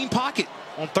clean pocket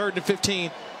on 3rd and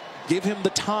 15. Give him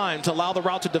the time to allow the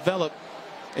route to develop.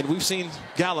 And we've seen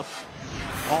Gallup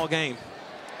all game.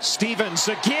 Stevens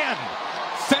again.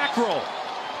 Fackrell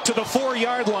to the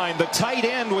 4-yard line. The tight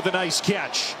end with a nice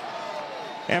catch.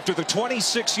 After the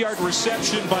 26-yard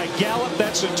reception by Gallup,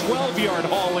 that's a 12-yard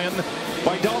haul in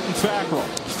by Dalton Fackrell.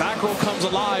 Fackrell comes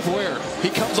alive where? He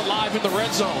comes alive in the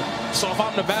red zone. So if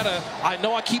I'm Nevada, I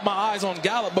know I keep my eyes on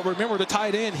Gallup, but remember the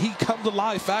tight end, he comes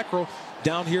alive, Fackrell,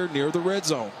 down here near the red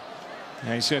zone.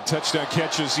 Yeah, he's had touchdown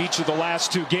catches each of the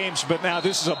last 2 games, but now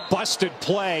this is a busted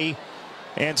play,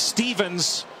 and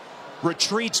Stevens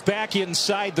retreats back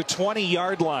inside the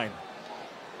 20-yard line.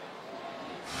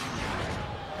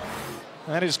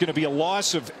 That is going to be a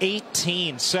loss of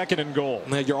 18, 2nd and goal.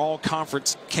 Now your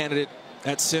all-conference candidate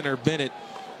at center, Bennett,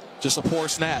 just a poor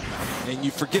snap. And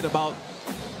you forget about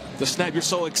the snap. You're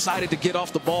so excited to get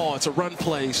off the ball. It's a run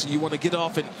play, so you want to get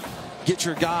off and get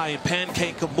your guy and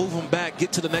pancake him, move him back,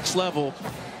 get to the next level.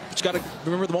 But you got to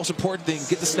remember the most important thing,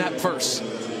 get the snap first.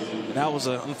 And that was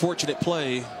an unfortunate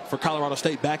play for Colorado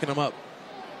State, backing him up.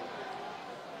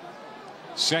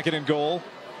 2nd and goal.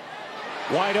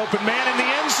 Wide open man in the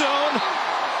end zone.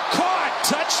 Caught.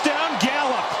 Touchdown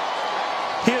Gallup.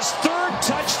 His 3rd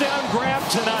touchdown grab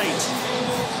tonight.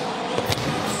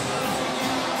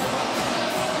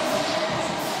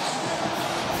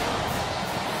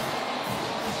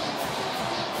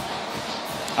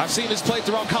 I've seen this play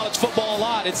throughout college football a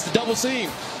lot. It's the double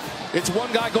seam. It's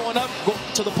one guy going up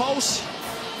to the post,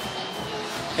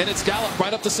 and it's Gallup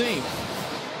right up the seam.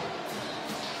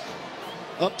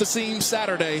 Up the seam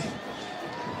Saturday.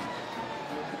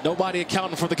 Nobody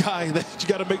accounting for the guy that you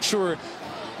got to make sure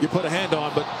you put a hand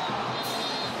on. But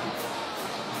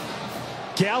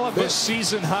Gallup is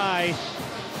season high,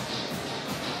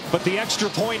 but the extra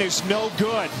point is no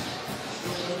good.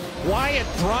 Wyatt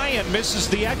Bryan misses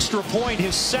the extra point,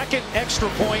 his 2nd extra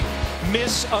point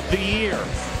miss of the year.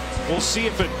 We'll see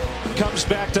if it comes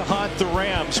back to haunt the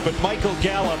Rams, but Michael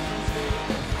Gallup,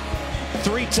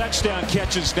 3 touchdown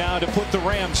catches now to put the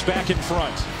Rams back in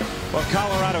front. Well,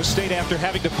 Colorado State, after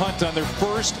having to punt on their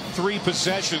first 3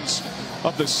 possessions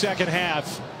of the 2nd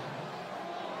half,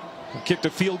 kicked a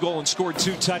field goal and scored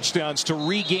 2 touchdowns to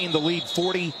regain the lead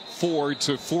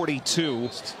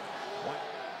 44-42.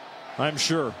 I'm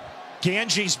sure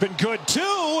Gangi's been good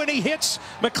too, and he hits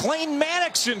McLean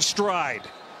Maddox in stride.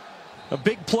 A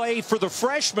big play for the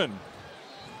freshman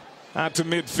out to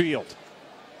midfield.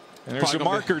 And there's a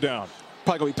marker down.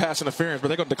 Probably going to be pass interference, but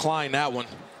they're going to decline that one.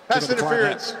 Pass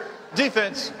interference.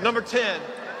 Defense, number 10.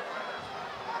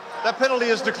 That penalty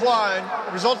is declined.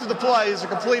 The result of the play is a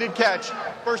completed catch.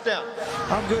 1st down.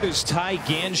 How good has Ty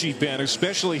Gangi been,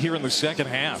 especially here in the 2nd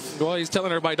half? Well, he's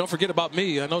telling everybody, don't forget about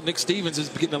me. I know Nick Stevens is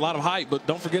getting a lot of hype, but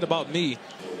don't forget about me.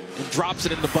 And drops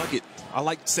it in the bucket. I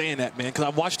like saying that, man, because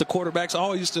I've watched the quarterbacks. I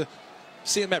always used to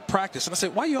see him at practice. And I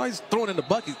said, why are you always throwing in the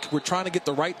bucket? We're trying to get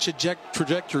the right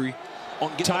trajectory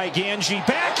on getting. Ty Gangi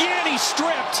back in. He's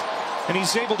stripped, and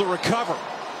he's able to recover.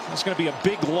 That's going to be a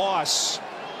big loss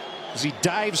as he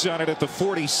dives on it at the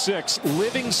 46.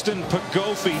 Livingston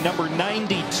Pagofi, number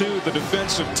 92, the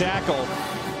defensive tackle,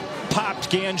 popped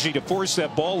Gangi to force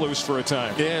that ball loose for a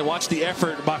time. Yeah, watch the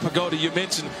effort by Pagoda. You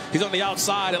mentioned he's on the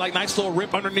outside and like nice little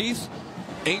rip underneath.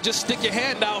 And you just stick your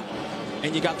hand out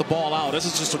and you got the ball out. This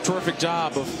is just a terrific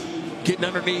job of getting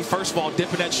underneath. First of all,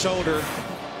 dipping that shoulder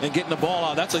and getting the ball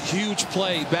out. That's a huge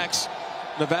play. Backs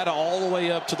Nevada all the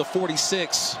way up to the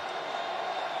 46.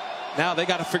 Now they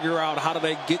got to figure out how do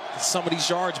they get some of these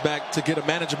yards back to get a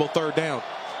manageable 3rd down.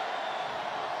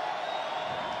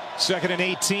 2nd and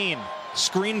 18.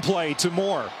 Screenplay to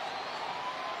Moore.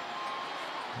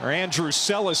 Or Andrew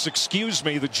Sellis, excuse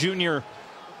me, the junior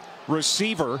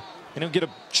receiver. And he'll get a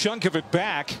chunk of it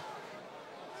back.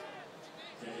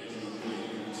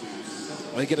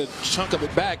 They get a chunk of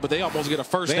it back, but they almost get a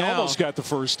 1st down. They almost got the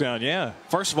 1st down, yeah.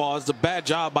 First of all, it's a bad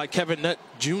job by Kevin Nutt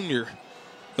Jr.,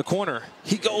 the corner.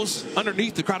 He goes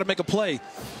underneath to try to make a play.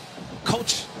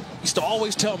 Coach used to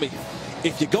always tell me,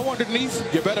 if you go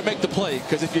underneath, you better make the play,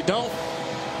 because if you don't,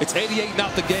 it's 88 and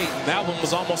out the gate. And that one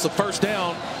was almost a 1st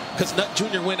down because Nutt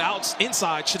Jr. went out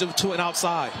inside, should have went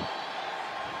outside.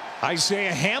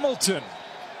 Isaiah Hamilton.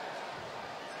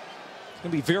 Going to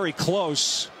be very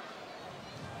close.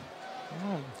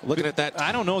 Looking at that,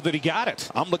 I don't know that he got it.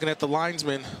 I'm looking at the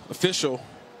linesman official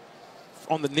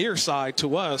on the near side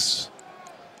to us.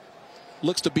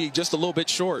 Looks to be just a little bit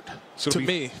short to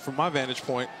me from my vantage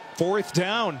point. 4th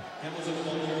down.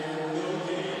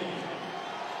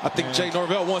 I think Jay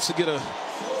Norvell wants him to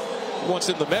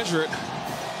measure it.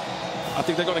 I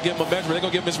think they're going to give him a measurement. They're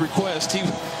going to give him his request. He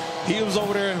was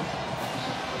over there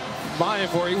vying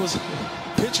for it. He was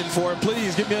pitching for it.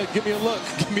 Please give me a look.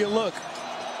 Give me a look.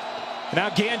 Now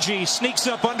Gangi sneaks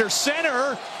up under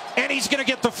center, and he's going to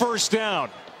get the first down.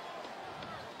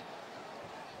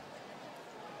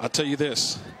 I'll tell you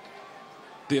this.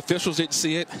 The officials didn't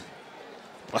see it.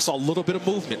 I saw a little bit of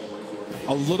movement.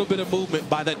 A little bit of movement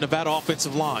by that Nevada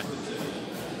offensive line.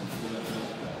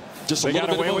 Just a little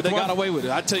bit of movement. They got away with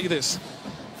it. I tell you this.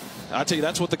 I tell you,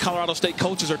 that's what the Colorado State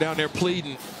coaches are down there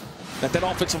pleading. That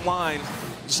offensive line,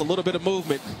 just a little bit of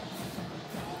movement.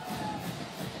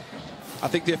 I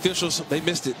think the officials, they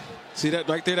missed it. See that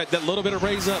right there? That little bit of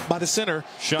raise up by the center.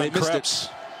 They missed it.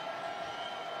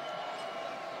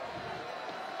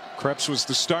 Krebs was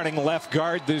the starting left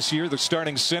guard this year, the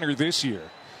starting center this year.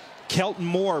 Kelton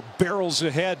Moore barrels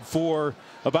ahead for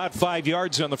about 5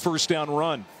 yards on the first down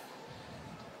run.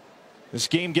 This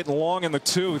game getting long in the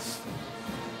tooth.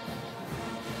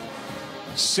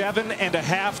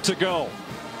 7.5 to go.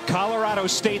 Colorado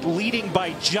State leading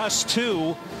by just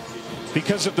 2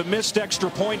 because of the missed extra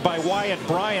point by Wyatt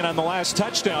Bryan on the last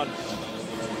touchdown.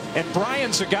 And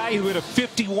Bryan's a guy who hit a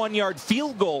 51-yard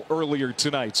field goal earlier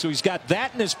tonight. So he's got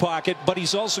that in his pocket, but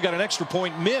he's also got an extra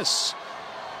point miss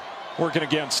working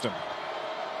against him.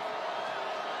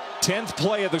 10th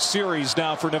play of the series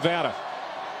now for Nevada.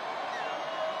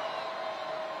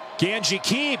 Gangi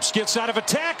keeps, gets out of a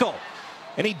tackle,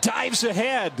 and he dives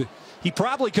ahead. He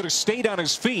probably could have stayed on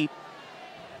his feet.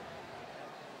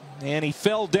 And he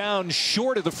fell down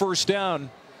short of the first down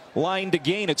line to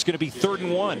gain. It's going to be 3rd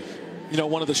and 1. You know,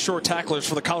 one of the short tacklers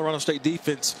for the Colorado State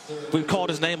defense, we've called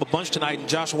his name a bunch tonight, and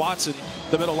Josh Watson,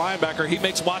 the middle linebacker, he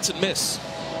makes Watson miss.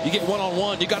 You get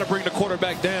one-on-one, you got to bring the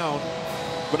quarterback down.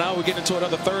 But now we get into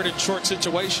another 3rd and short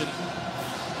situation.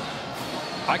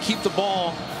 I keep the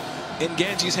ball in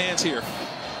Gangi's hands here.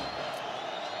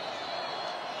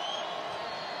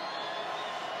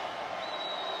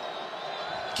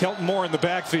 Kelton Moore in the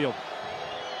backfield.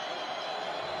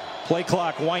 Play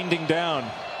clock winding down.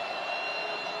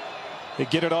 They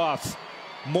get it off.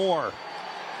 Moore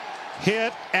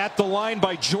hit at the line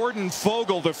by Jordan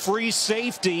Fogle, the free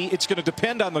safety. It's going to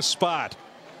depend on the spot.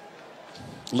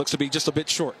 Looks to be just a bit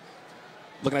short.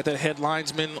 Looking at that head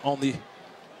linesman on the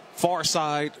far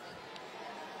side.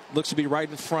 Looks to be right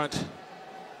in front.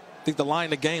 I think the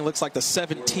line of gain looks like the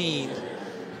 17.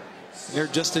 They're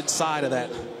just inside of that.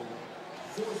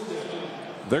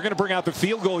 They're going to bring out the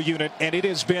field goal unit, and it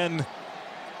has been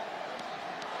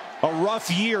a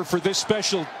rough year for this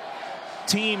special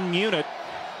team unit.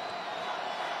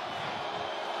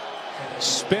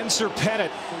 Spencer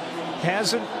Pettit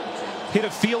hasn't hit a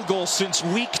field goal since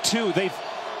week 2. They've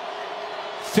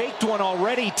faked one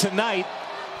already tonight.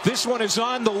 This one is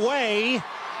on the way,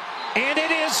 and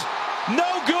it is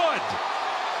no good.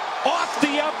 Off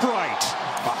the upright.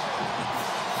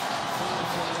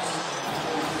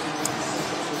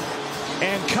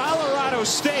 And Colorado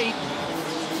State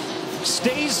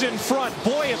stays in front.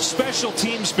 Boy, have special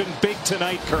teams been big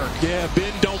tonight, Kirk. Yeah,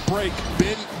 bend, don't break.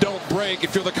 Bend, don't break.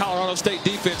 If you're the Colorado State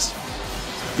defense,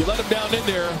 you let them down in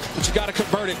there, but you got to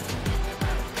convert it.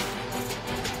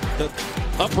 The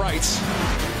uprights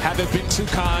haven't been too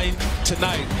kind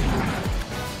tonight.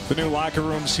 The new locker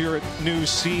rooms here at new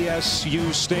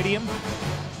CSU Stadium.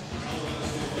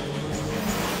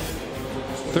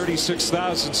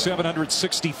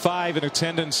 36,765 in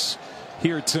attendance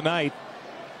here tonight.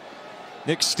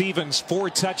 Nick Stevens, 4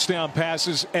 touchdown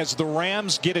passes as the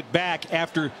Rams get it back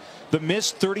after the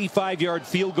missed 35-yard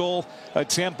field goal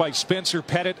attempt by Spencer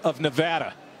Pettit of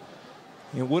Nevada.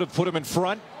 It would have put him in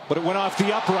front, but it went off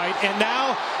the upright. And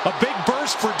now a big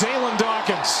burst for Dalen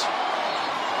Dawkins.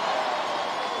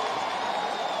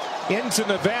 Into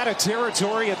Nevada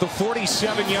territory at the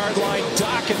 47-yard line.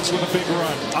 Dawkins with a big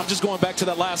run. I'm just going back to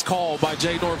that last call by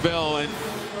Jay Norvell and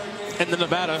the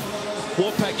Nevada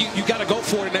Wolfpack. You got to go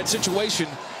for it in that situation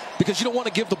because you don't want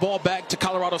to give the ball back to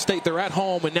Colorado State. They're at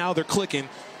home and now they're clicking,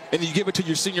 and you give it to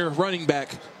your senior running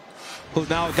back who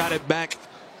now got it back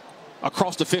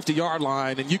across the 50-yard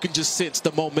line, and you can just sense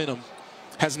the momentum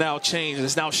has now changed.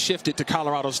 It's now shifted to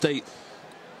Colorado State.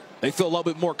 They feel a little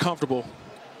bit more comfortable.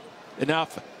 And now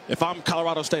if I'm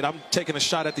Colorado State, I'm taking a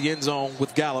shot at the end zone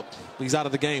with Gallup. He's out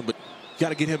of the game, but you got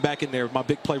to get him back in there with my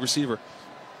big play receiver.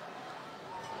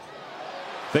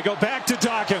 They go back to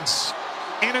Dawkins,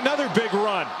 and another big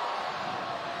run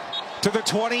to the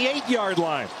 28-yard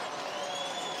line.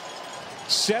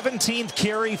 17th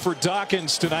carry for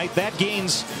Dawkins tonight. That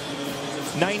gains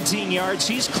 19 yards.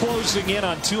 He's closing in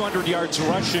on 200 yards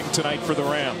rushing tonight for the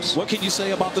Rams. What can you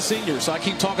say about the seniors? I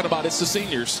keep talking about it's the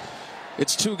seniors.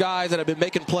 It's 2 guys that have been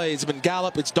making plays. It's been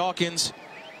Gallup, it's Dawkins.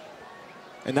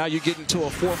 And now you get into a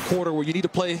 4th quarter where you need to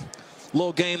play a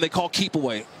little game they call keep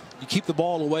away. You keep the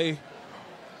ball away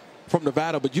from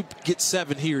Nevada, but you get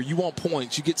 7 here. You want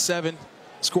points. You get 7,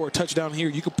 score a touchdown here.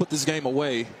 You can put this game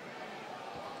away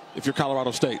if you're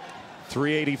Colorado State.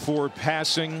 384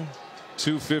 passing,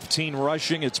 215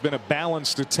 rushing. It's been a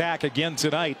balanced attack again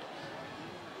tonight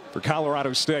for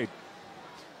Colorado State.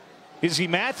 Izzy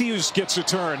Matthews gets a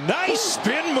turn. Nice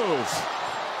spin move.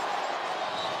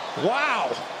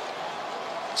 Wow.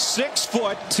 6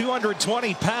 foot,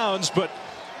 220 pounds, but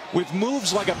with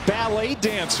moves like a ballet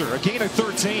dancer. A gain of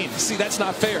 13. See, that's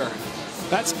not fair.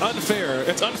 That's unfair.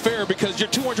 It's unfair because you're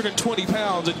 220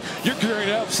 pounds and you're gearing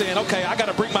up saying, okay, I got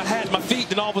to bring my hat and my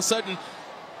feet. And all of a sudden,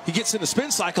 he gets in a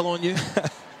spin cycle on you.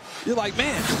 You're like,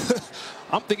 man,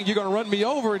 I'm thinking you're going to run me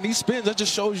over. And these spins, that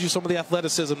just shows you some of the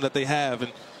athleticism that they have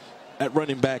and at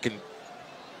running back. And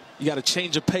you got to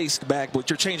change a pace back, but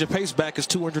your change of pace back is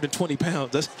 220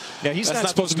 pounds. Yeah, he's not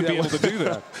supposed to be able to do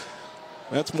that.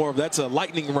 That's a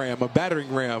lightning ram, a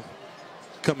battering ram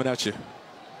coming at you.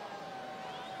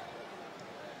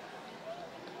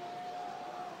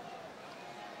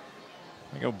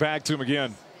 They go back to him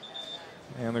again.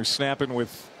 And they're snapping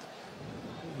with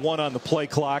 1 on the play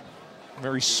clock.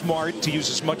 Very smart to use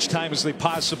as much time as they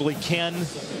possibly can.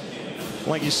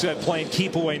 Like you said, playing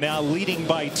keep away now, leading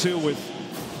by 2 with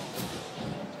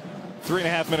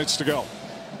 3.5 minutes to go.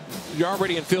 You're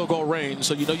already in field goal range,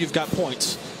 so you know you've got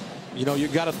points. You know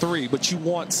you've got a 3, but you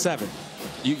want 7.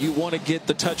 You want to get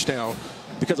the touchdown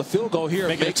because a field goal here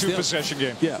makes it a 2-possession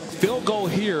game. Yeah, field goal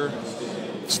here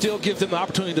still gives them the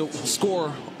opportunity to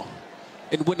score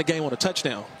and win the game on a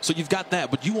touchdown. So you've got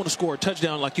that, but you want to score a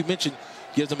touchdown, like you mentioned,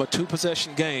 gives them a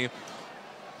 2-possession game.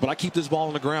 But I keep this ball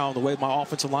on the ground the way my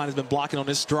offensive line has been blocking on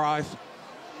this drive.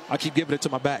 I keep giving it to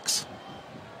my backs.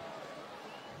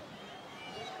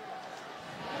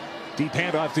 Deep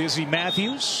handoff to Izzy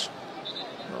Matthews.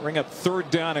 Ring up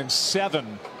 3rd down and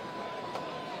 7.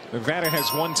 Nevada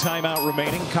has 1 timeout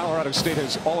remaining. Colorado State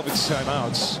has all of its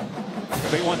timeouts.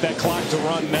 They want that clock to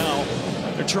run now.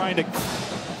 They're trying to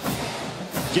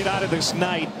get out of this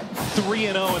night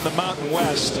 3-0 in the Mountain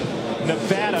West.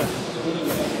 Nevada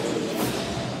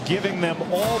giving them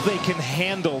all they can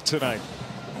handle tonight.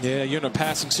 Yeah, you're in a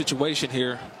passing situation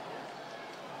here.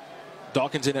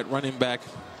 Dawkins in at running back.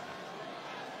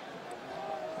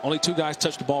 Only 2 guys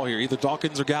touch the ball here, either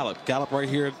Dawkins or Gallup. Gallup right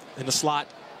here in the slot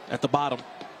at the bottom.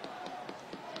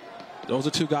 Those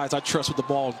are 2 guys I trust with the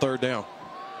ball on 3rd down.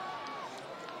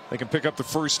 They can pick up the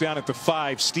 1st down at the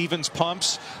 5. Stevens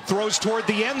pumps, throws toward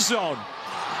the end zone.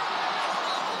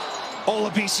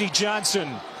 Olabisi Johnson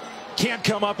can't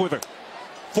come up with it.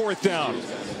 4th down.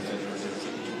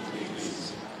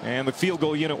 And the field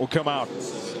goal unit will come out.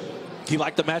 He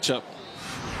liked the matchup.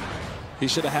 He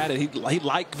should have had it. He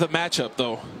liked the matchup,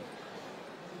 though.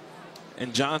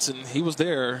 And Johnson, he was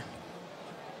there.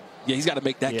 Yeah, he's got to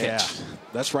make that catch.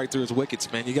 That's right through his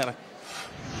wickets, man. You got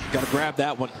to grab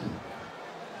that one.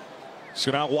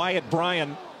 So now Wyatt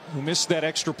Bryan, who missed that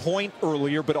extra point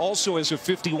earlier, but also has a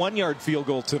 51-yard field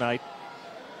goal tonight,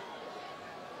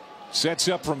 sets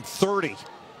up from 30.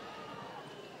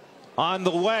 On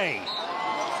the way.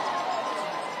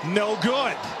 No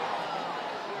good.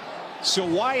 So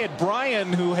Wyatt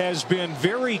Bryan, who has been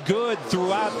very good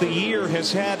throughout the year,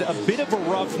 has had a bit of a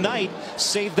rough night,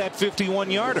 saved that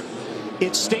 51-yarder.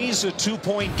 It stays a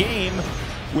 2-point game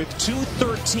with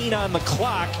 2:13 on the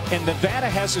clock, and Nevada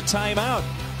has a timeout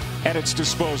at its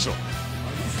disposal.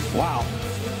 Wow.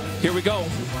 Here we go.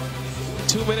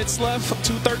 2 minutes left,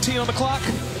 2:13 on the clock.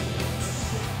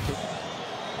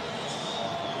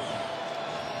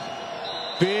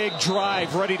 Big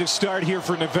drive ready to start here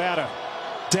for Nevada.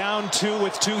 Down 2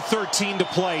 with 2:13 to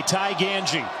play. Ty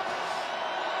Gangi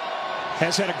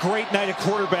has had a great night at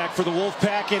quarterback for the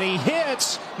Wolfpack, and he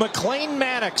hits McLean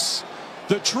Mannix,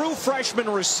 the true freshman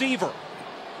receiver.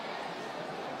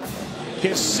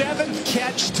 His 7th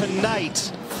catch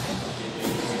tonight.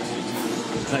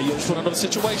 Now you just want to know the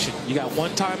situation. You got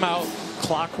 1 timeout,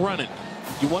 clock running.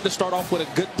 You want to start off with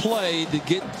a good play to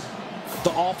get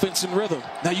the offense in rhythm.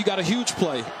 Now you got a huge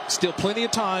play. Still plenty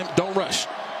of time. Don't rush.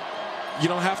 You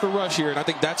don't have to rush here, and I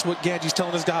think that's what Gangi's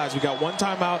telling his guys. We got 1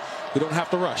 timeout. We don't have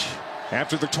to rush.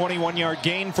 After the 21-yard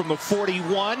gain from the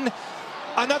 41,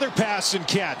 another pass and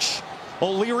catch.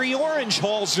 O'Leary Orange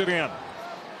hauls it in.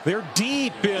 They're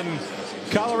deep in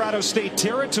Colorado State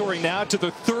territory now to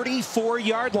the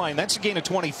 34-yard line. That's a gain of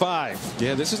 25.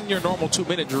 Yeah, this isn't your normal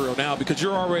 2-minute drill now because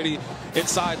you're already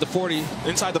inside the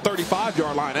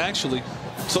 35-yard line, actually.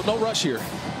 So no rush here.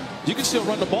 You can still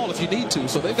run the ball if you need to.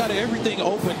 So they've got everything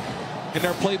open in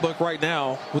their playbook right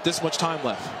now with this much time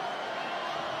left.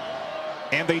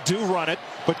 And they do run it,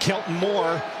 but Kelton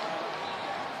Moore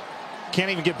Can't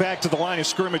even get back to the line of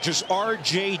scrimmage. Just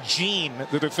R.J. Jean,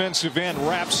 the defensive end,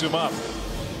 wraps him up.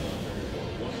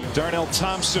 Darnell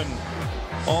Thompson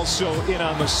also in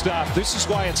on the stop. This is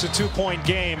why it's a 2-point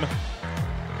game.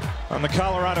 On the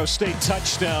Colorado State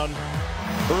touchdown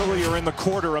earlier in the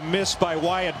quarter, a miss by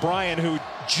Wyatt Bryan, who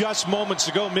just moments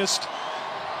ago missed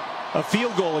a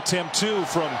field goal attempt too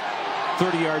from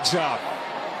 30 yards out.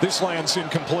 This lands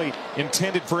incomplete,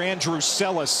 intended for Andrew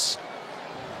Sellis.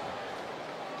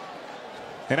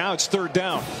 And now it's 3rd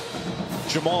down.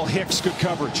 Jamal Hicks, good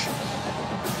coverage.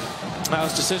 Now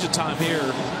it's decision time here.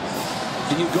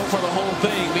 Do you go for the whole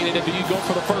thing, meaning do you go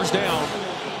for the first down,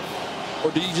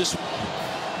 or do you just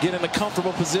get in a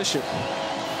comfortable position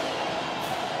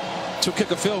to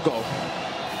kick a field goal?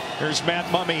 Here's Matt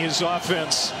Mumme. His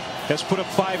offense has put up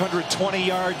 520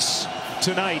 yards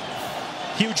tonight.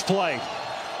 Huge play.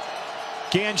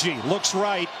 Gangi looks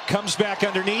right, comes back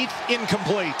underneath,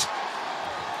 incomplete.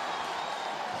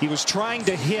 He was trying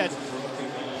to hit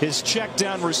his check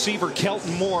down receiver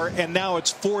Kelton Moore, and now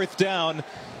it's 4th down,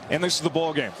 and this is the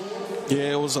ball game.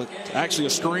 Yeah, it was actually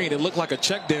a screen. It looked like a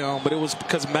check down, but it was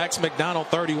because Max McDonald,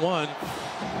 31.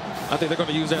 I think they're going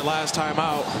to use that last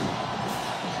timeout.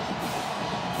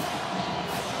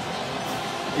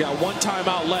 You got 1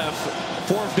 timeout left,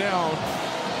 4th down.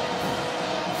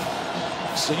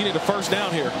 So you need a first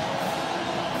down here.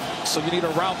 So you need a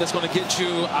route that's going to get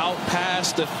you out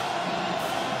past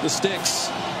the sticks.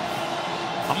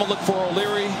 I'm going to look for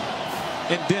O'Leary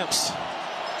and Demps.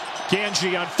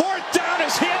 Gangi on 4th down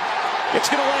is hit. It's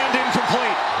going to land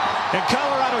incomplete. And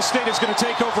Colorado State is going to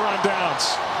take over on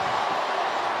downs.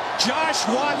 Josh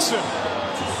Watson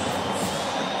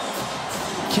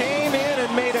came in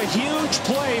and made a huge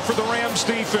play for the Rams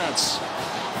defense.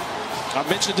 I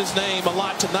mentioned his name a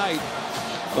lot tonight.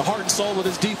 The heart and soul of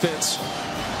this defense.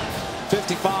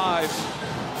 55,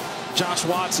 Josh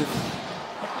Watson.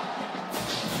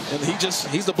 And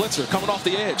he's the blitzer coming off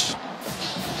the edge.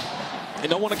 And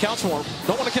no one accounts for him.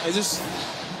 No one accounts.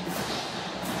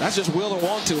 That's just will and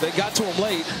want to. They got to him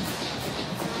late.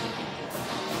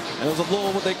 And it was a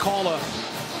little what they call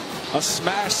a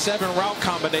smash 7 route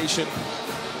combination.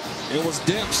 It was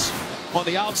Demps on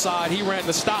the outside. He ran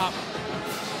the stop,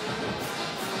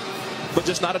 but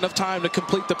just not enough time to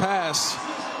complete the pass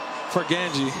for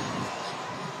Gangi.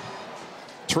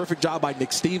 Terrific job by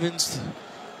Nick Stevens.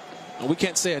 And we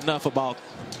can't say enough about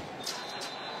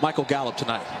Michael Gallup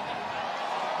tonight.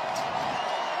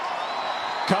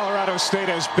 Colorado State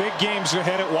has big games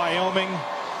ahead at Wyoming.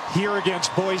 Here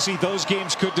against Boise. Those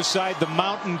games could decide the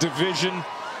Mountain Division.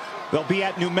 They'll be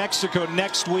at New Mexico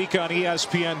next week on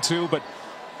ESPN2. But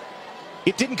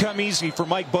it didn't come easy for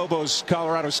Mike Bobo's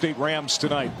Colorado State Rams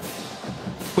tonight.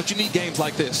 But you need games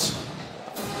like this.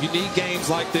 You need games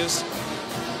like this.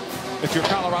 If you're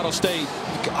Colorado State,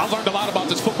 I learned a lot about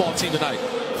this football team tonight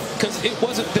because it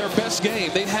wasn't their best game.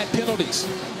 They had penalties.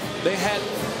 They had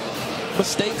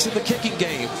mistakes in the kicking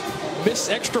game,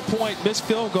 missed extra point, missed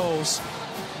field goals.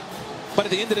 But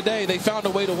at the end of the day, they found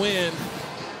a way to win,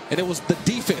 and it was the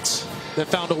defense that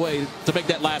found a way to make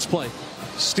that last play.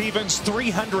 Stevens,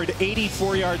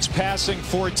 384 yards passing,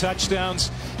 4 touchdowns.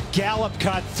 Gallup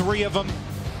caught 3 of them.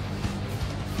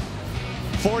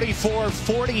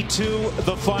 44-42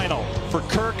 the final. For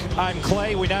Kirk, I'm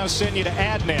Clay. We now send you to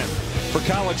Adnan for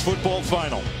College Football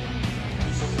Final.